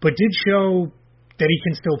 but did show that he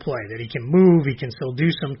can still play, that he can move, he can still do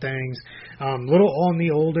some things. Little on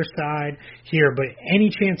the older side here, but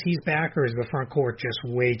any chance he's back, or is the front court just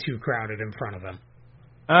way too crowded in front of him?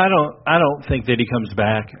 I don't think that he comes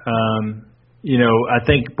back. I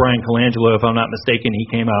think Brian Colangelo, if I'm not mistaken, he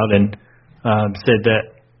came out and said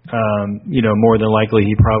that more than likely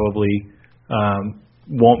he probably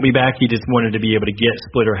won't be back. He just wanted to be able to get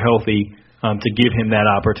Splitter healthy to give him that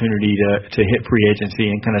opportunity to hit free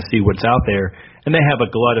agency and kind of see what's out there. And they have a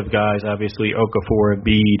glut of guys, obviously, Okafor,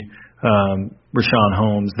 Embiid, Rashawn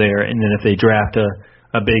Holmes there. And then if they draft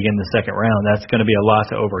a big in the second round, that's going to be a lot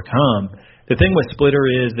to overcome. The thing with Splitter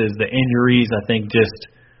is the injuries, I think, just,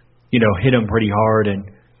 hit him pretty hard. And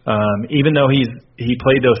even though he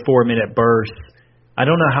played those 4-minute bursts, I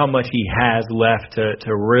don't know how much he has left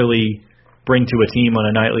to really bring to a team on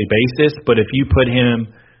a nightly basis. But if you put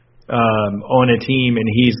him on a team and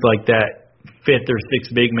he's like that 5th or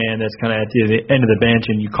 6th big man that's kind of at the end of the bench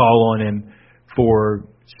and you call on him for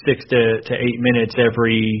 6 to 8 minutes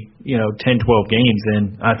every 10, 12 games,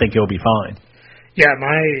 then I think he'll be fine. Yeah,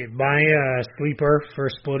 my sleeper for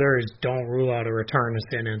splitter is don't rule out a return to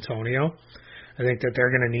San Antonio. I think that they're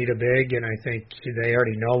going to need a big, and I think they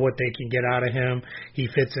already know what they can get out of him. He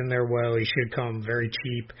fits in there well. He should come very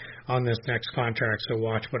cheap on this next contract, so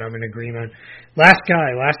watch, but I'm in agreement. Last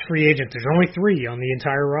free agent. There's only 3 on the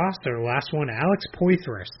entire roster. The last one, Alex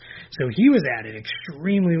Poitras. So he was added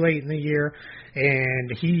extremely late in the year,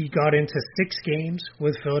 and he got into 6 games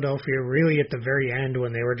with Philadelphia really at the very end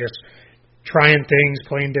when they were just trying things,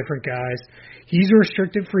 playing different guys. He's a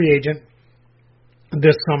restricted free agent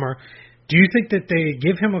this summer. Do you think that they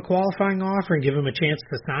give him a qualifying offer and give him a chance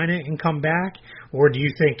to sign it and come back? Or do you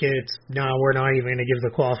think it's, no, we're not even going to give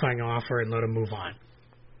the qualifying offer and let him move on?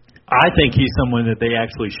 I think he's someone that they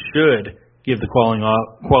actually should give the qualifying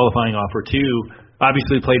offer to.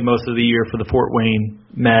 Obviously played most of the year for the Fort Wayne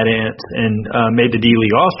Mad Ants and made the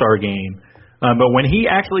D-League All-Star game. But when he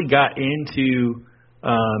actually got into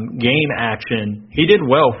game action, he did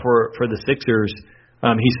well for the Sixers.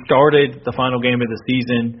 He started the final game of the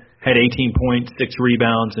season, had 18 points, 6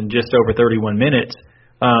 rebounds, and just over 31 minutes.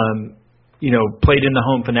 Played in the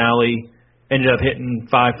home finale, ended up hitting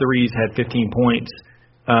 5 threes, had 15 points.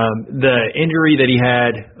 The injury that he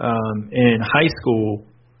had in high school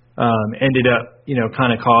ended up,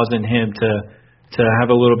 kind of causing him to have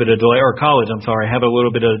a little bit of delay, or college, have a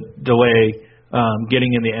little bit of delay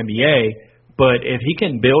getting in the NBA. But if he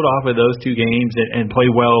can build off of those 2 games and play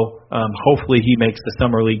well, hopefully he makes the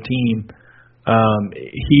Summer League team.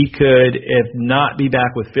 He could, if not be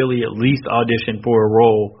back with Philly, at least audition for a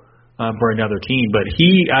role for another team. But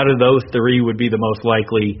he, out of those 3, would be the most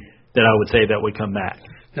likely that I would say that would come back.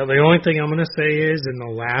 Now, the only thing I'm going to say is in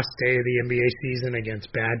the last day of the NBA season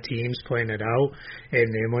against bad teams, playing it out, and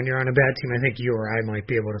when you're on a bad team, I think you or I might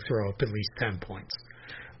be able to throw up at least 10 points.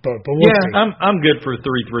 But we'll see. I'm good for 3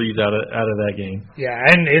 threes out of that game. Yeah,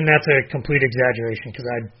 and that's a complete exaggeration because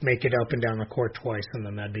I'd make it up and down the court twice, and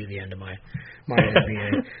then that'd be the end of my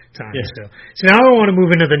NBA time. Yeah. So now I want to move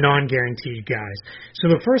into the non-guaranteed guys. So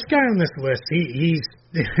the first guy on this list, he's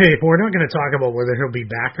we're not going to talk about whether he'll be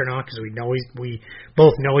back or not because we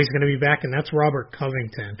both know he's going to be back, and that's Robert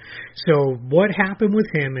Covington. So what happened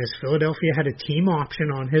with him is Philadelphia had a team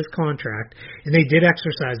option on his contract, and they did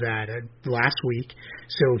exercise that last week.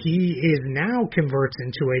 So he is now converts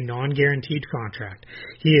into a non-guaranteed contract.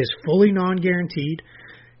 He is fully non-guaranteed,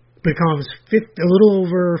 becomes a little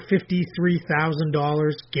over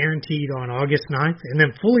 $53,000 guaranteed on August 9th, and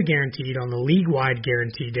then fully guaranteed on the league-wide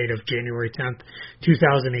guarantee date of January 10th,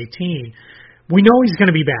 2018. We know he's going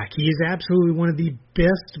to be back. He is absolutely one of the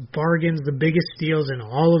best bargains, the biggest steals in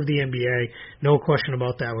all of the NBA. No question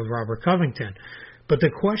about that with Robert Covington. But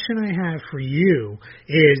the question I have for you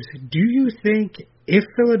is, do you think if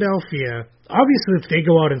Philadelphia, obviously if they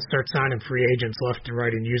go out and start signing free agents left and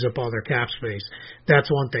right and use up all their cap space, that's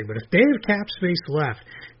one thing. But if they have cap space left,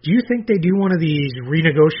 do you think they do one of these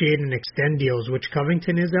renegotiate and extend deals, which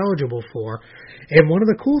Covington is eligible for? And one of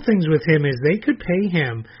the cool things with him is they could pay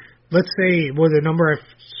him, let's say, the number I've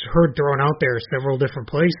heard thrown out there several different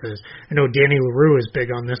places. I know Danny LaRue is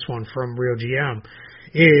big on this one from Real GM,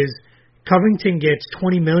 is Covington gets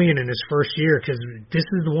 $20 million in his first year because this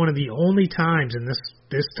is one of the only times in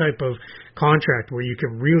this type of contract where you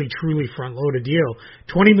can really truly front load a deal.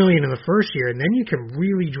 $20 million in the first year, and then you can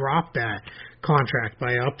really drop that contract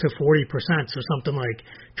by up to 40%. So something like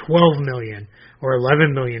 $12 million or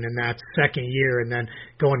 $11 million in that second year, and then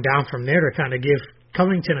going down from there to kind of give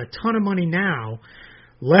Covington a ton of money now,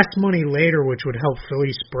 less money later, which would help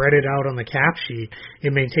Philly spread it out on the cap sheet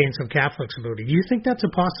and maintain some cap flexibility. Do you think that's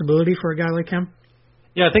a possibility for a guy like him?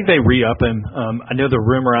 Yeah, I think they re-up him. I know the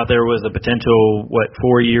rumor out there was a potential,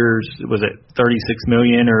 4 years, was it $36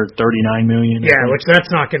 million or $39 million? Yeah, which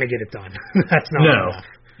that's not going to get it done. That's not enough.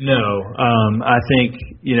 No. I think,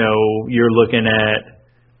 you're looking at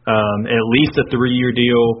least a 3-year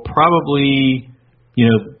deal, probably,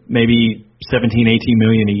 maybe 17, 18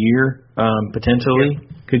 million a year, potentially. Yeah.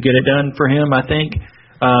 Could get it done for him, I think.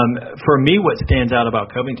 For me, what stands out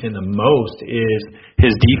about Covington the most is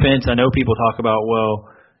his defense. I know people talk about,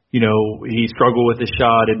 he struggled with his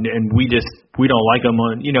shot, and we don't like him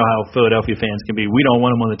on, how Philadelphia fans can be. We don't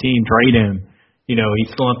want him on the team, trade him. He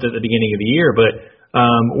slumped at the beginning of the year. But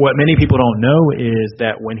what many people don't know is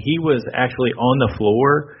that when he was actually on the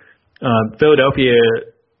floor, Philadelphia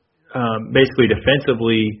basically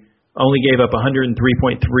defensively only gave up 103.3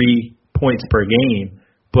 points per game.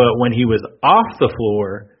 But when he was off the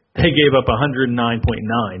floor, they gave up 109.9.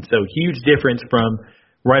 So huge difference from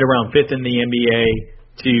right around 5th in the NBA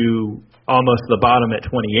to almost the bottom at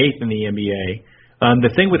 28th in the NBA.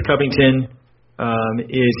 The thing with Covington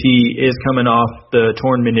is he is coming off the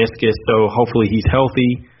torn meniscus, so hopefully he's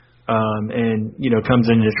healthy and, comes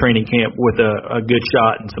into training camp with a good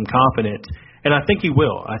shot and some confidence. And I think he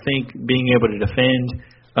will. I think being able to defend,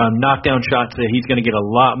 knock down shots, that he's going to get a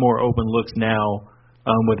lot more open looks now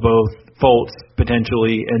with both Fultz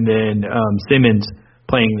potentially and then Simmons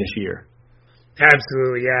playing this year.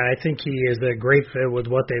 Absolutely, yeah. I think he is a great fit with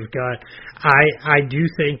what they've got. I do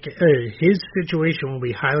think his situation will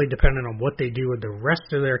be highly dependent on what they do with the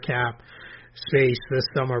rest of their cap space this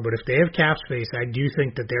summer. But if they have cap space, I do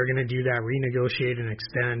think that they're going to do that, renegotiate and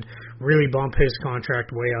extend, really bump his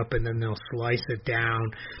contract way up, and then they'll slice it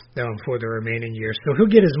down for the remaining years. So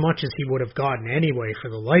he'll get as much as he would have gotten anyway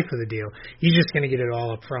for the life of the deal. He's just going to get it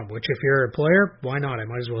all up front, which if you're a player, why not? I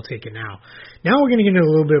might as well take it now. Now we're going to get into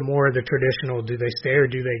a little bit more of the traditional, do they stay or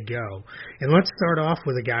do they go? And let's start off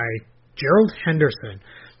with a guy, Gerald Henderson,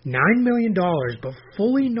 $9 million, but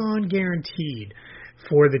fully non-guaranteed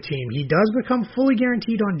for the team. He does become fully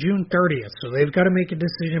guaranteed on June 30th, so they've got to make a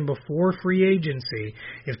decision before free agency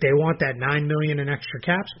if they want that $9 million in extra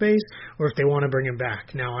cap space or if they want to bring him back.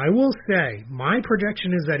 Now, I will say my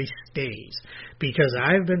projection is that he stays because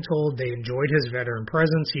I've been told they enjoyed his veteran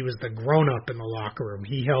presence. He was the grown-up in the locker room.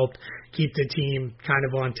 He helped keep the team kind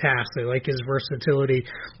of on task. They like his versatility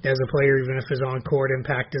as a player, even if his on-court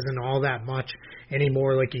impact isn't all that much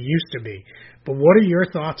anymore like it used to be. But what are your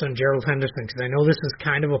thoughts on Gerald Henderson? Because I know this is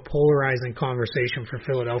kind of a polarizing conversation for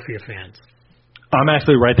Philadelphia fans. I'm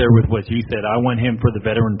actually right there with what you said. I want him for the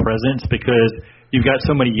veteran presence because you've got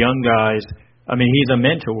so many young guys. I mean, he's a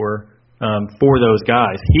mentor for those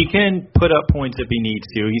guys. He can put up points if he needs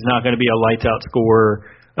to. He's not going to be a lights-out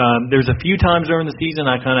scorer. There's a few times during the season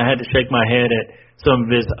I kind of had to shake my head at some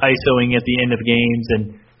of his ISOing at the end of games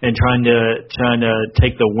and trying to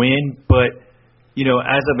take the win. But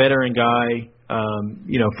as a veteran guy,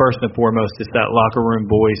 first and foremost, it's that locker room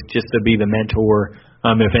voice just to be the mentor,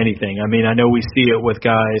 if anything. I mean, I know we see it with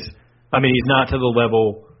guys. I mean, he's not to the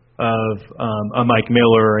level of a Mike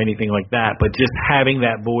Miller or anything like that, but just having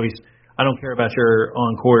that voice, I don't care about your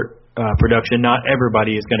on-court production. Not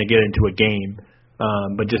everybody is going to get into a game,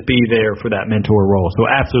 but just be there for that mentor role. So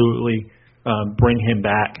absolutely bring him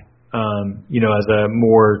back, as a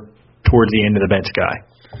more towards the end of the bench guy.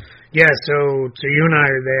 Yeah, so you and I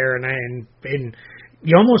are there, and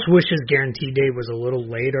you almost wish his guarantee date was a little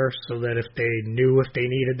later, so that if they knew if they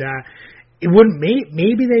needed that, it wouldn't.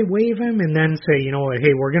 Maybe they waive him and then say, you know what,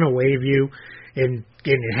 hey, we're going to waive you and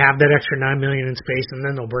have that extra $9 million in space, and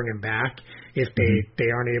then they'll bring him back if they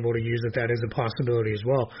aren't able to use it. That is a possibility as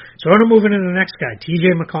well. So I'm going to move into the next guy,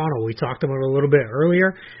 T.J. McConnell. We talked about it a little bit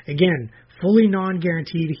earlier. Again, fully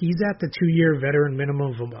non-guaranteed. He's at the 2-year veteran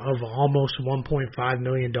minimum of almost $1.5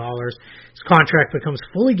 million. His contract becomes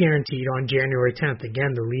fully guaranteed on January 10th.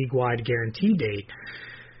 Again, the league-wide guarantee date.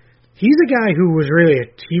 He's a guy who was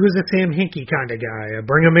he was a Sam Hinkie kind of guy.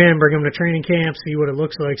 Bring him in, bring him to training camp, see what it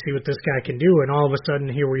looks like, see what this guy can do, and all of a sudden,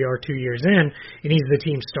 here we are 2 years in, and he's the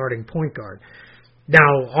team's starting point guard.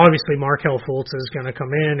 Now, obviously, Markelle Fultz is going to come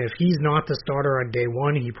in. If he's not the starter on day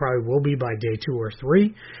one, he probably will be by day 2 or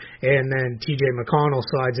 3. And then T.J. McConnell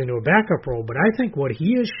slides into a backup role. But I think what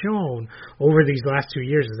he has shown over these last 2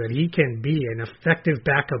 years is that he can be an effective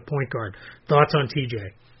backup point guard. Thoughts on T.J.?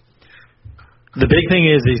 The big thing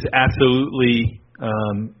is he's absolutely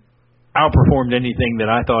outperformed anything that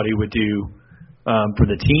I thought he would do for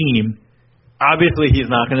the team. Obviously, he's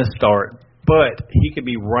not going to start. But he could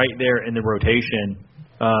be right there in the rotation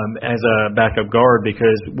as a backup guard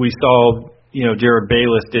because we saw, Jared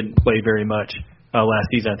Bayless didn't play very much last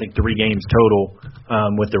season. I think 3 games total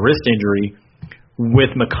with the wrist injury. With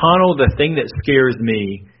McConnell, the thing that scares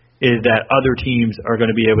me is that other teams are going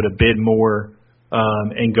to be able to bid more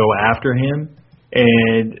and go after him,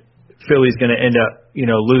 and Philly's going to end up,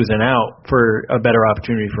 losing out for a better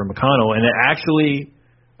opportunity for McConnell. And it actually,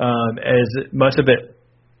 as much of it,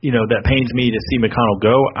 that pains me to see McConnell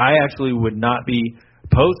go. I actually would not be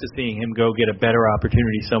opposed to seeing him go get a better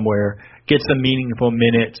opportunity somewhere, get some meaningful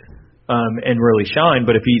minutes, and really shine.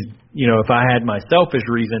 But if he's, if I had my selfish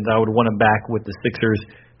reasons, I would want him back with the Sixers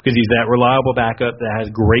because he's that reliable backup that has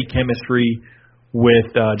great chemistry with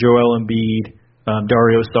Joel Embiid,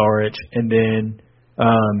 Dario Saric, and then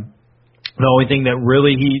the only thing that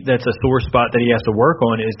really that's a sore spot that he has to work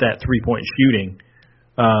on is that 3-point shooting.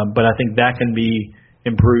 But I think that can be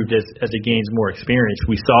improved as he gains more experience.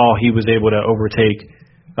 We saw he was able to overtake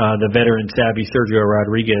the veteran savvy Sergio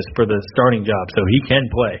Rodriguez for the starting job, so he can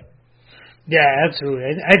play. Yeah,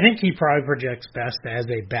 absolutely. I think he probably projects best as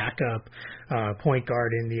a backup point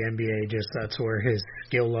guard in the NBA. Just that's where his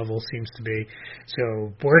skill level seems to be.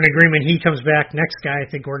 So we're in agreement. He comes back. Next guy, I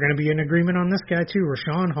think we're going to be in agreement on this guy too.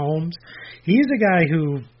 Rashawn Holmes. He's a guy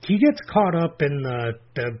who he gets caught up in the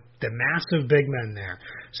massive big men there.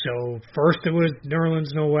 So first it was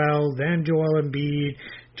Nerlens Noel, then Joel Embiid,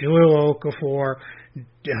 Jahlil Okafor.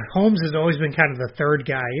 Holmes has always been kind of the third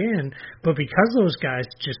guy in, but because those guys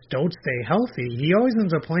just don't stay healthy, he always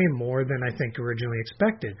ends up playing more than I think originally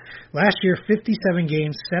expected. Last year, 57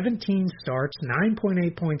 games, 17 starts,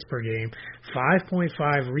 9.8 points per game,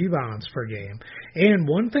 5.5 rebounds per game. And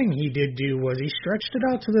one thing he did do was he stretched it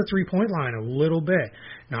out to the three-point line a little bit.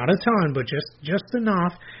 Not a ton, but just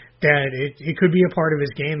enough that it could be a part of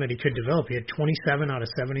his game that he could develop. He had 27 out of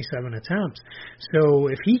 77 attempts. So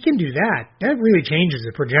if he can do that, that really changes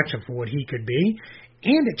the projection for what he could be,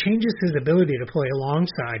 and it changes his ability to play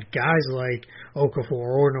alongside guys like Okafor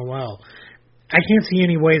or Noel. I can't see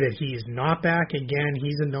any way that he is not back. Again,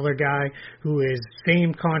 he's another guy who is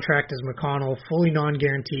same contract as McConnell, fully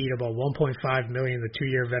non-guaranteed, about $1.5 million, the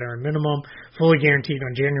 2-year veteran minimum, fully guaranteed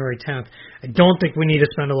on January 10th. I don't think we need to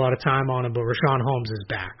spend a lot of time on him, but Rashawn Holmes is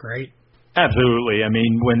back, right? Absolutely. I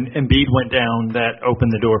mean, when Embiid went down, that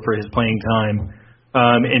opened the door for his playing time.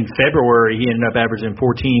 In February, he ended up averaging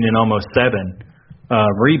 14 and almost 7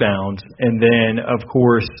 rebounds. And then, of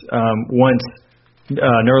course, once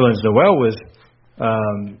Nerlens Noel was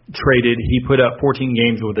traded, he put up 14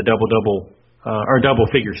 games with a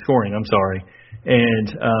double-figure scoring, and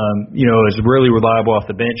is really reliable off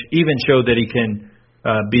the bench. Even showed that he can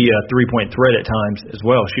be a three-point threat at times as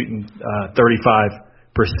well, shooting 35%,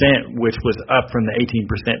 which was up from the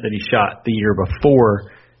 18% that he shot the year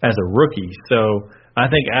before as a rookie. So I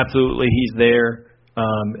think absolutely he's there,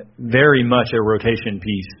 very much a rotation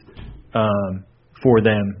piece for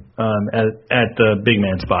them at the big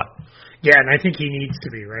man spot. Yeah, and I think he needs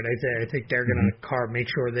to be, right? I think they're going to make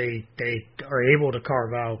sure they are able to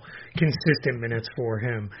carve out consistent minutes for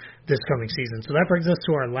him this coming season. So that brings us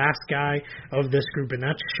to our last guy of this group, and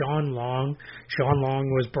that's Sean Long. Sean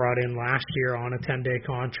Long was brought in last year on a 10-day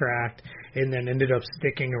contract and then ended up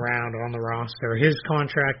sticking around on the roster. His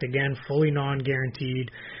contract, again, fully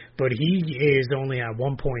non-guaranteed, but he is only at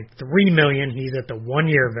 $1.3 million. He's at the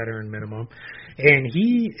 1-year veteran minimum. And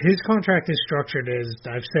his contract is structured as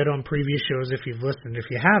I've said on previous shows, if you've listened. If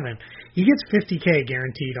you haven't, he gets $50K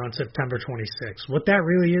guaranteed on September 26th. What that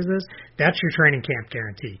really is that's your training camp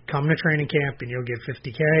guarantee. Come to training camp and you'll get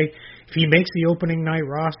 $50K. If he makes the opening night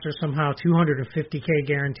roster somehow, $250K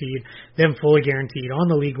guaranteed, then fully guaranteed on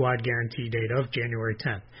the league-wide guarantee date of January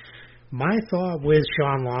 10th. My thought with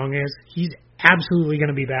Sean Long is he's absolutely going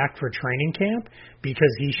to be back for training camp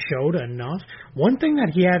because he showed enough. One thing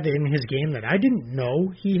that he had in his game that I didn't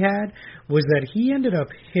know he had was that he ended up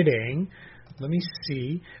hitting, let me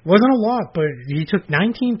see, it wasn't a lot, but he took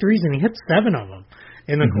 19 threes and he hit 7 of them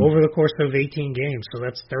over the course of 18 games. So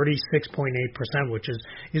that's 36.8%, which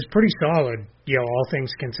is pretty solid, all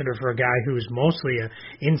things considered, for a guy who's mostly an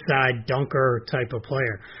inside dunker type of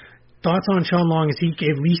player. Thoughts on Sean Long? Is he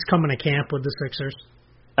at least coming to camp with the Sixers?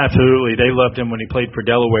 Absolutely. They loved him when he played for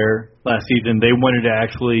Delaware last season. They wanted to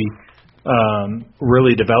actually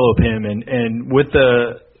really develop him. And with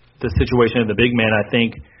the situation of the big man, I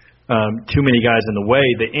think too many guys in the way,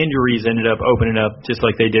 the injuries ended up opening up, just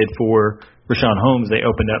like they did for Rashawn Holmes. They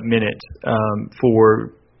opened up minutes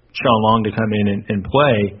for Sean Long to come in and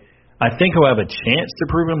play. I think he'll have a chance to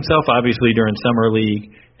prove himself, obviously, during summer league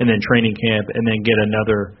and then training camp, and then get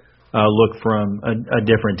another look from a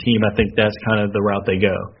different team. I think that's kind of the route they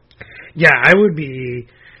go. Yeah,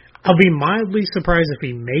 I'll be mildly surprised if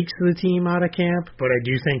he makes the team out of camp, but I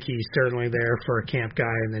do think he's certainly there for a camp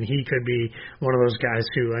guy, and then he could be one of those guys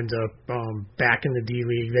who ends up back in the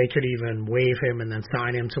D-League. They could even waive him and then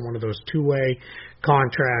sign him to one of those two-way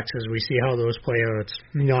contracts as we see how those play out. It's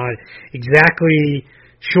not exactly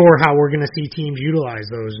sure how we're going to see teams utilize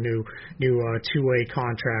those new two-way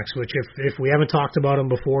contracts, which if we haven't talked about them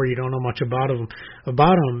before, you don't know much about them,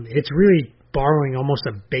 it's really borrowing almost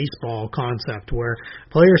a baseball concept where a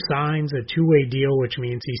player signs a two-way deal, which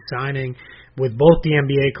means he's signing with both the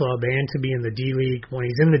NBA club and to be in the D-League. When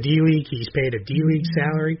he's in the D-League, he's paid a D-League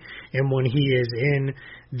salary, and when he is in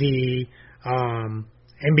the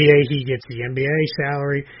NBA, he gets the NBA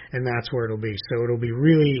salary, and that's where it'll be. So it'll be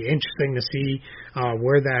really interesting to see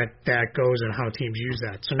where that goes and how teams use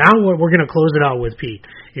that. So now what we're going to close it out with, Pete,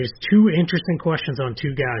 is 2 interesting questions on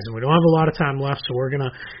 2 guys, and we don't have a lot of time left, so we're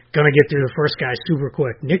gonna get through the first guy super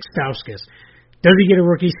quick. Nick Stauskas, does he get a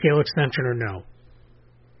rookie scale extension or no?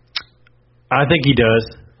 I think he does.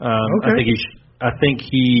 Okay. I think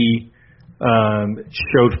he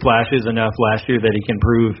showed flashes enough last year that he can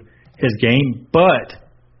prove his game. But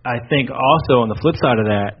I think also on the flip side of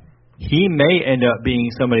that, he may end up being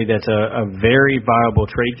somebody that's a very viable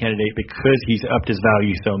trade candidate because he's upped his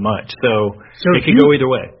value so much. So it could go either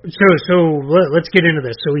way. So let's get into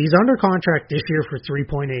this. So he's under contract this year for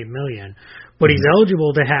 $3.8 million, but he's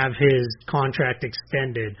eligible to have his contract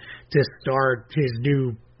extended to start his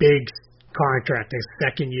new big contract, his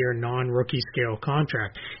second-year non-rookie scale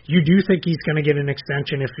contract. You do think he's going to get an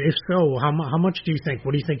extension? If so, how much do you think?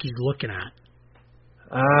 What do you think he's looking at?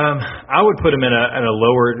 I would put him at a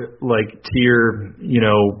lower tier,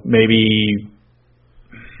 maybe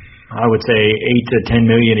I would say $8 to $10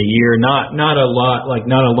 million a year. Not a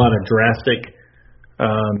lot of drastic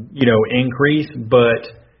increase,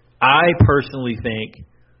 but I personally think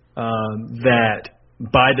that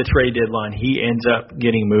by the trade deadline he ends up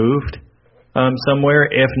getting moved somewhere,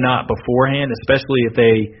 if not beforehand, especially if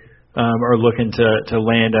they are looking to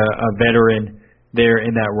land a veteran there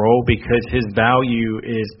in that role, because his value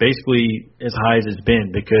is basically as high as it's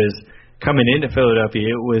been, because coming into Philadelphia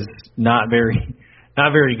it was not very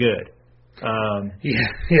good.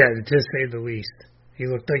 Yeah, to say the least. He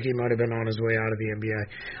looked like he might have been on his way out of the NBA.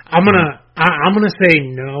 I'm gonna say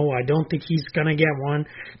no. I don't think he's gonna get one,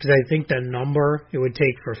 because I think the number it would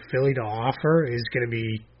take for Philly to offer is gonna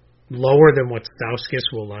be lower than what Stauskas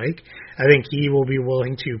will like. I think he will be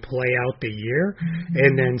willing to play out the year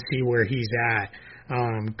and then see where he's at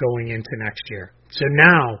going into next year. So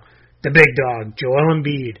now, the big dog, Joel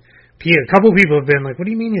Embiid. A couple people have been like, what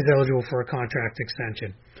do you mean he's eligible for a contract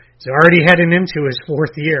extension? He's already heading into his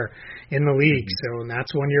fourth year in the league, so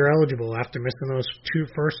that's when you're eligible after missing those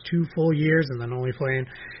first two full years and then only playing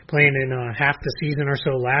in half the season or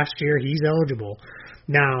so last year. He's eligible.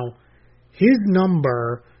 Now, his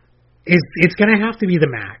number it's going to have to be the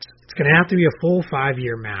max. It's going to have to be a full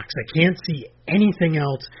 5-year max. I can't see anything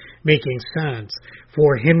else making sense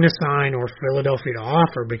for him to sign or Philadelphia to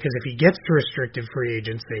offer, because if he gets to restricted free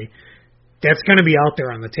agency, that's going to be out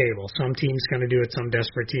there on the table. Some team's going to do it. Some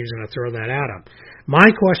desperate team's going to throw that at him. My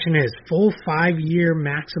question is, full 5-year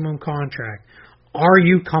maximum contract, are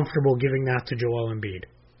you comfortable giving that to Joel Embiid?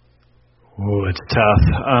 Oh, it's tough.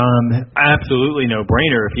 Absolutely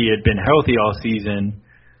no-brainer if he had been healthy all season.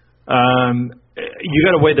 You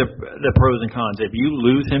got to weigh the pros and cons. If you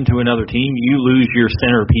lose him to another team, you lose your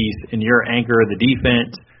centerpiece and your anchor of the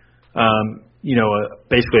defense.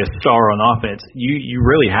 Basically a star on offense. You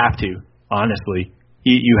really have to, honestly.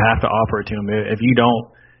 You have to offer it to him. If you don't,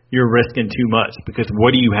 you're risking too much, because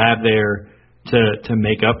what do you have there to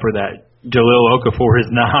make up for that? Jahlil Okafor is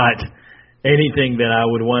not anything that I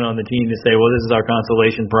would want on the team to say, well, this is our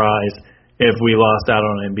consolation prize if we lost out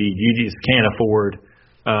on Embiid. You just can't afford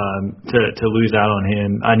to lose out on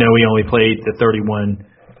him. I know he only played the 31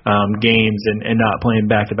 games and not playing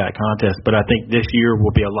back-to-back contests, but I think this year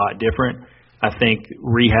will be a lot different. I think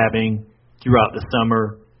rehabbing throughout the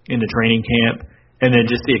summer in the training camp, and then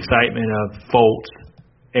just the excitement of Fultz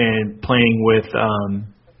and playing with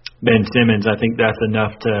Ben Simmons, I think that's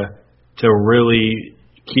enough to really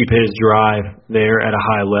keep his drive there at a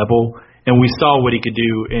high level. And we saw what he could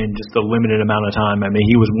do in just a limited amount of time. I mean,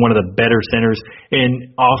 he was one of the better centers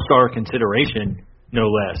in all-star consideration, no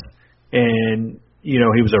less. And, he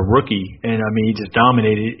was a rookie. And, he just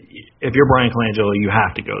dominated. If you're Brian Colangelo, you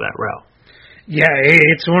have to go that route. Yeah,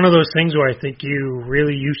 it's one of those things where I think you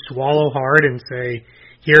swallow hard and say,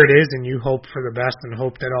 here it is, and you hope for the best and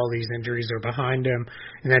hope that all these injuries are behind him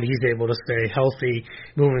and that he's able to stay healthy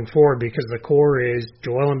moving forward, because the core is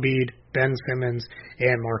Joel Embiid, Ben Simmons,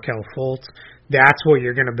 and Markelle Fultz. That's what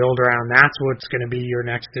you're going to build around. That's what's going to be your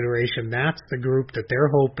next iteration. That's the group that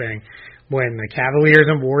they're hoping, when the Cavaliers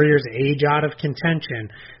and Warriors age out of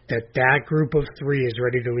contention, that group of three is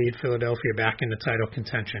ready to lead Philadelphia back into title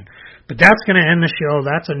contention. But that's going to end the show.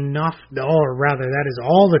 That's enough, or rather, that is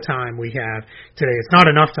all the time we have today. It's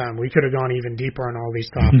not enough time. We could have gone even deeper on all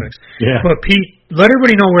these topics. Yeah. But, Pete, let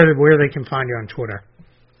everybody know where they can find you on Twitter.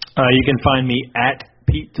 You can find me at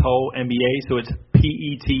Pete Toal NBA, so it's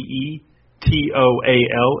PETETOAL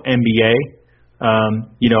NBA.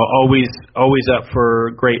 Always up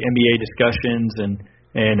for great NBA discussions and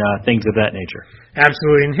things of that nature.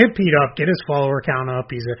 Absolutely, and hit Pete up, get his follower count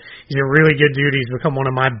up. He's a really good dude. He's become one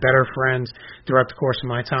of my better friends throughout the course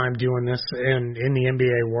of my time doing this in the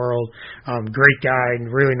NBA world. Great guy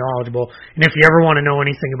and really knowledgeable. And if you ever want to know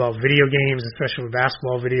anything about video games, especially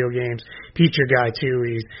basketball video games, Pete's your guy too.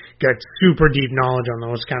 He's got super deep knowledge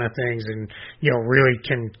on those kind of things, and really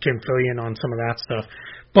can fill you in on some of that stuff.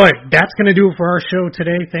 But that's going to do it for our show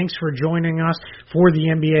today. Thanks for joining us for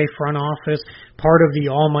the NBA Front Office part of the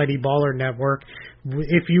Almighty Baller Network.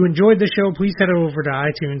 If you enjoyed the show, please head over to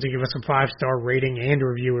iTunes and give us a 5-star rating and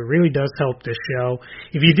review. It really does help the show.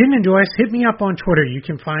 If you didn't enjoy us, hit me up on Twitter. You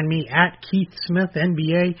can find me at Keith Smith,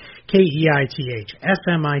 NBA, Keith Smith,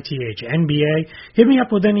 NBA. Hit me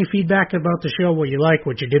up with any feedback about the show, what you like,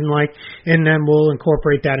 what you didn't like, and then we'll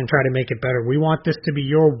incorporate that and try to make it better. We want this to be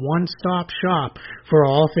your one-stop shop for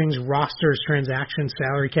all things rosters, transactions,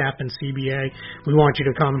 salary cap, and CBA. We want you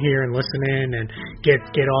to come here and listen in and get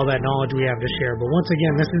all that knowledge we have to share. But once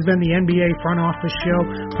again, this has been the NBA Front Office Show,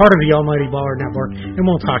 part of the Almighty Baller Network, and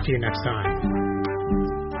we'll talk to you next time.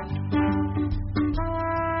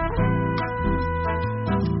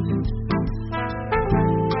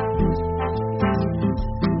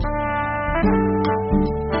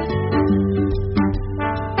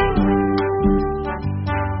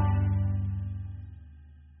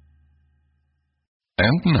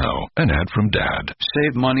 And now, an ad from Dad.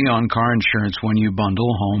 Save money on car insurance when you bundle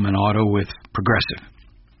home and auto with Progressive.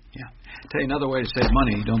 Yeah. Tell you another way to save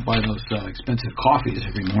money, don't buy those expensive coffees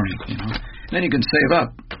every morning, And then you can save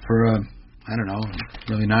up for a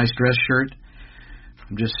really nice dress shirt.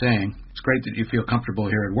 I'm just saying, it's great that you feel comfortable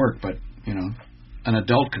here at work, but, an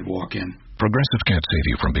adult could walk in. Progressive can't save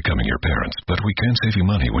you from becoming your parents, but we can save you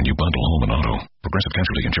money when you bundle home and auto. Progressive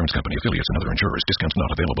Casualty Insurance Company, affiliates, and other insurers. Discounts not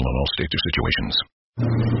available in all states or situations. All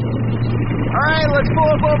right, let's pull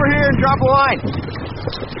up over here and drop a line.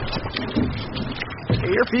 Are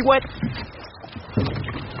your feet wet?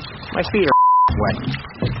 My feet are wet.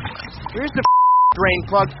 Here's the drain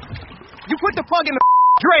plug. You put the plug in the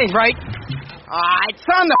drain, right? It's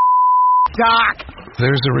on the dock.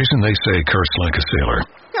 There's a reason they say curse like a sailor.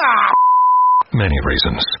 Many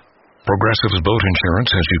reasons. Progressive's boat insurance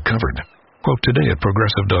has you covered. Quote today at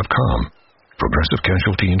Progressive.com. Progressive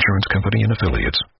Casualty Insurance Company and affiliates.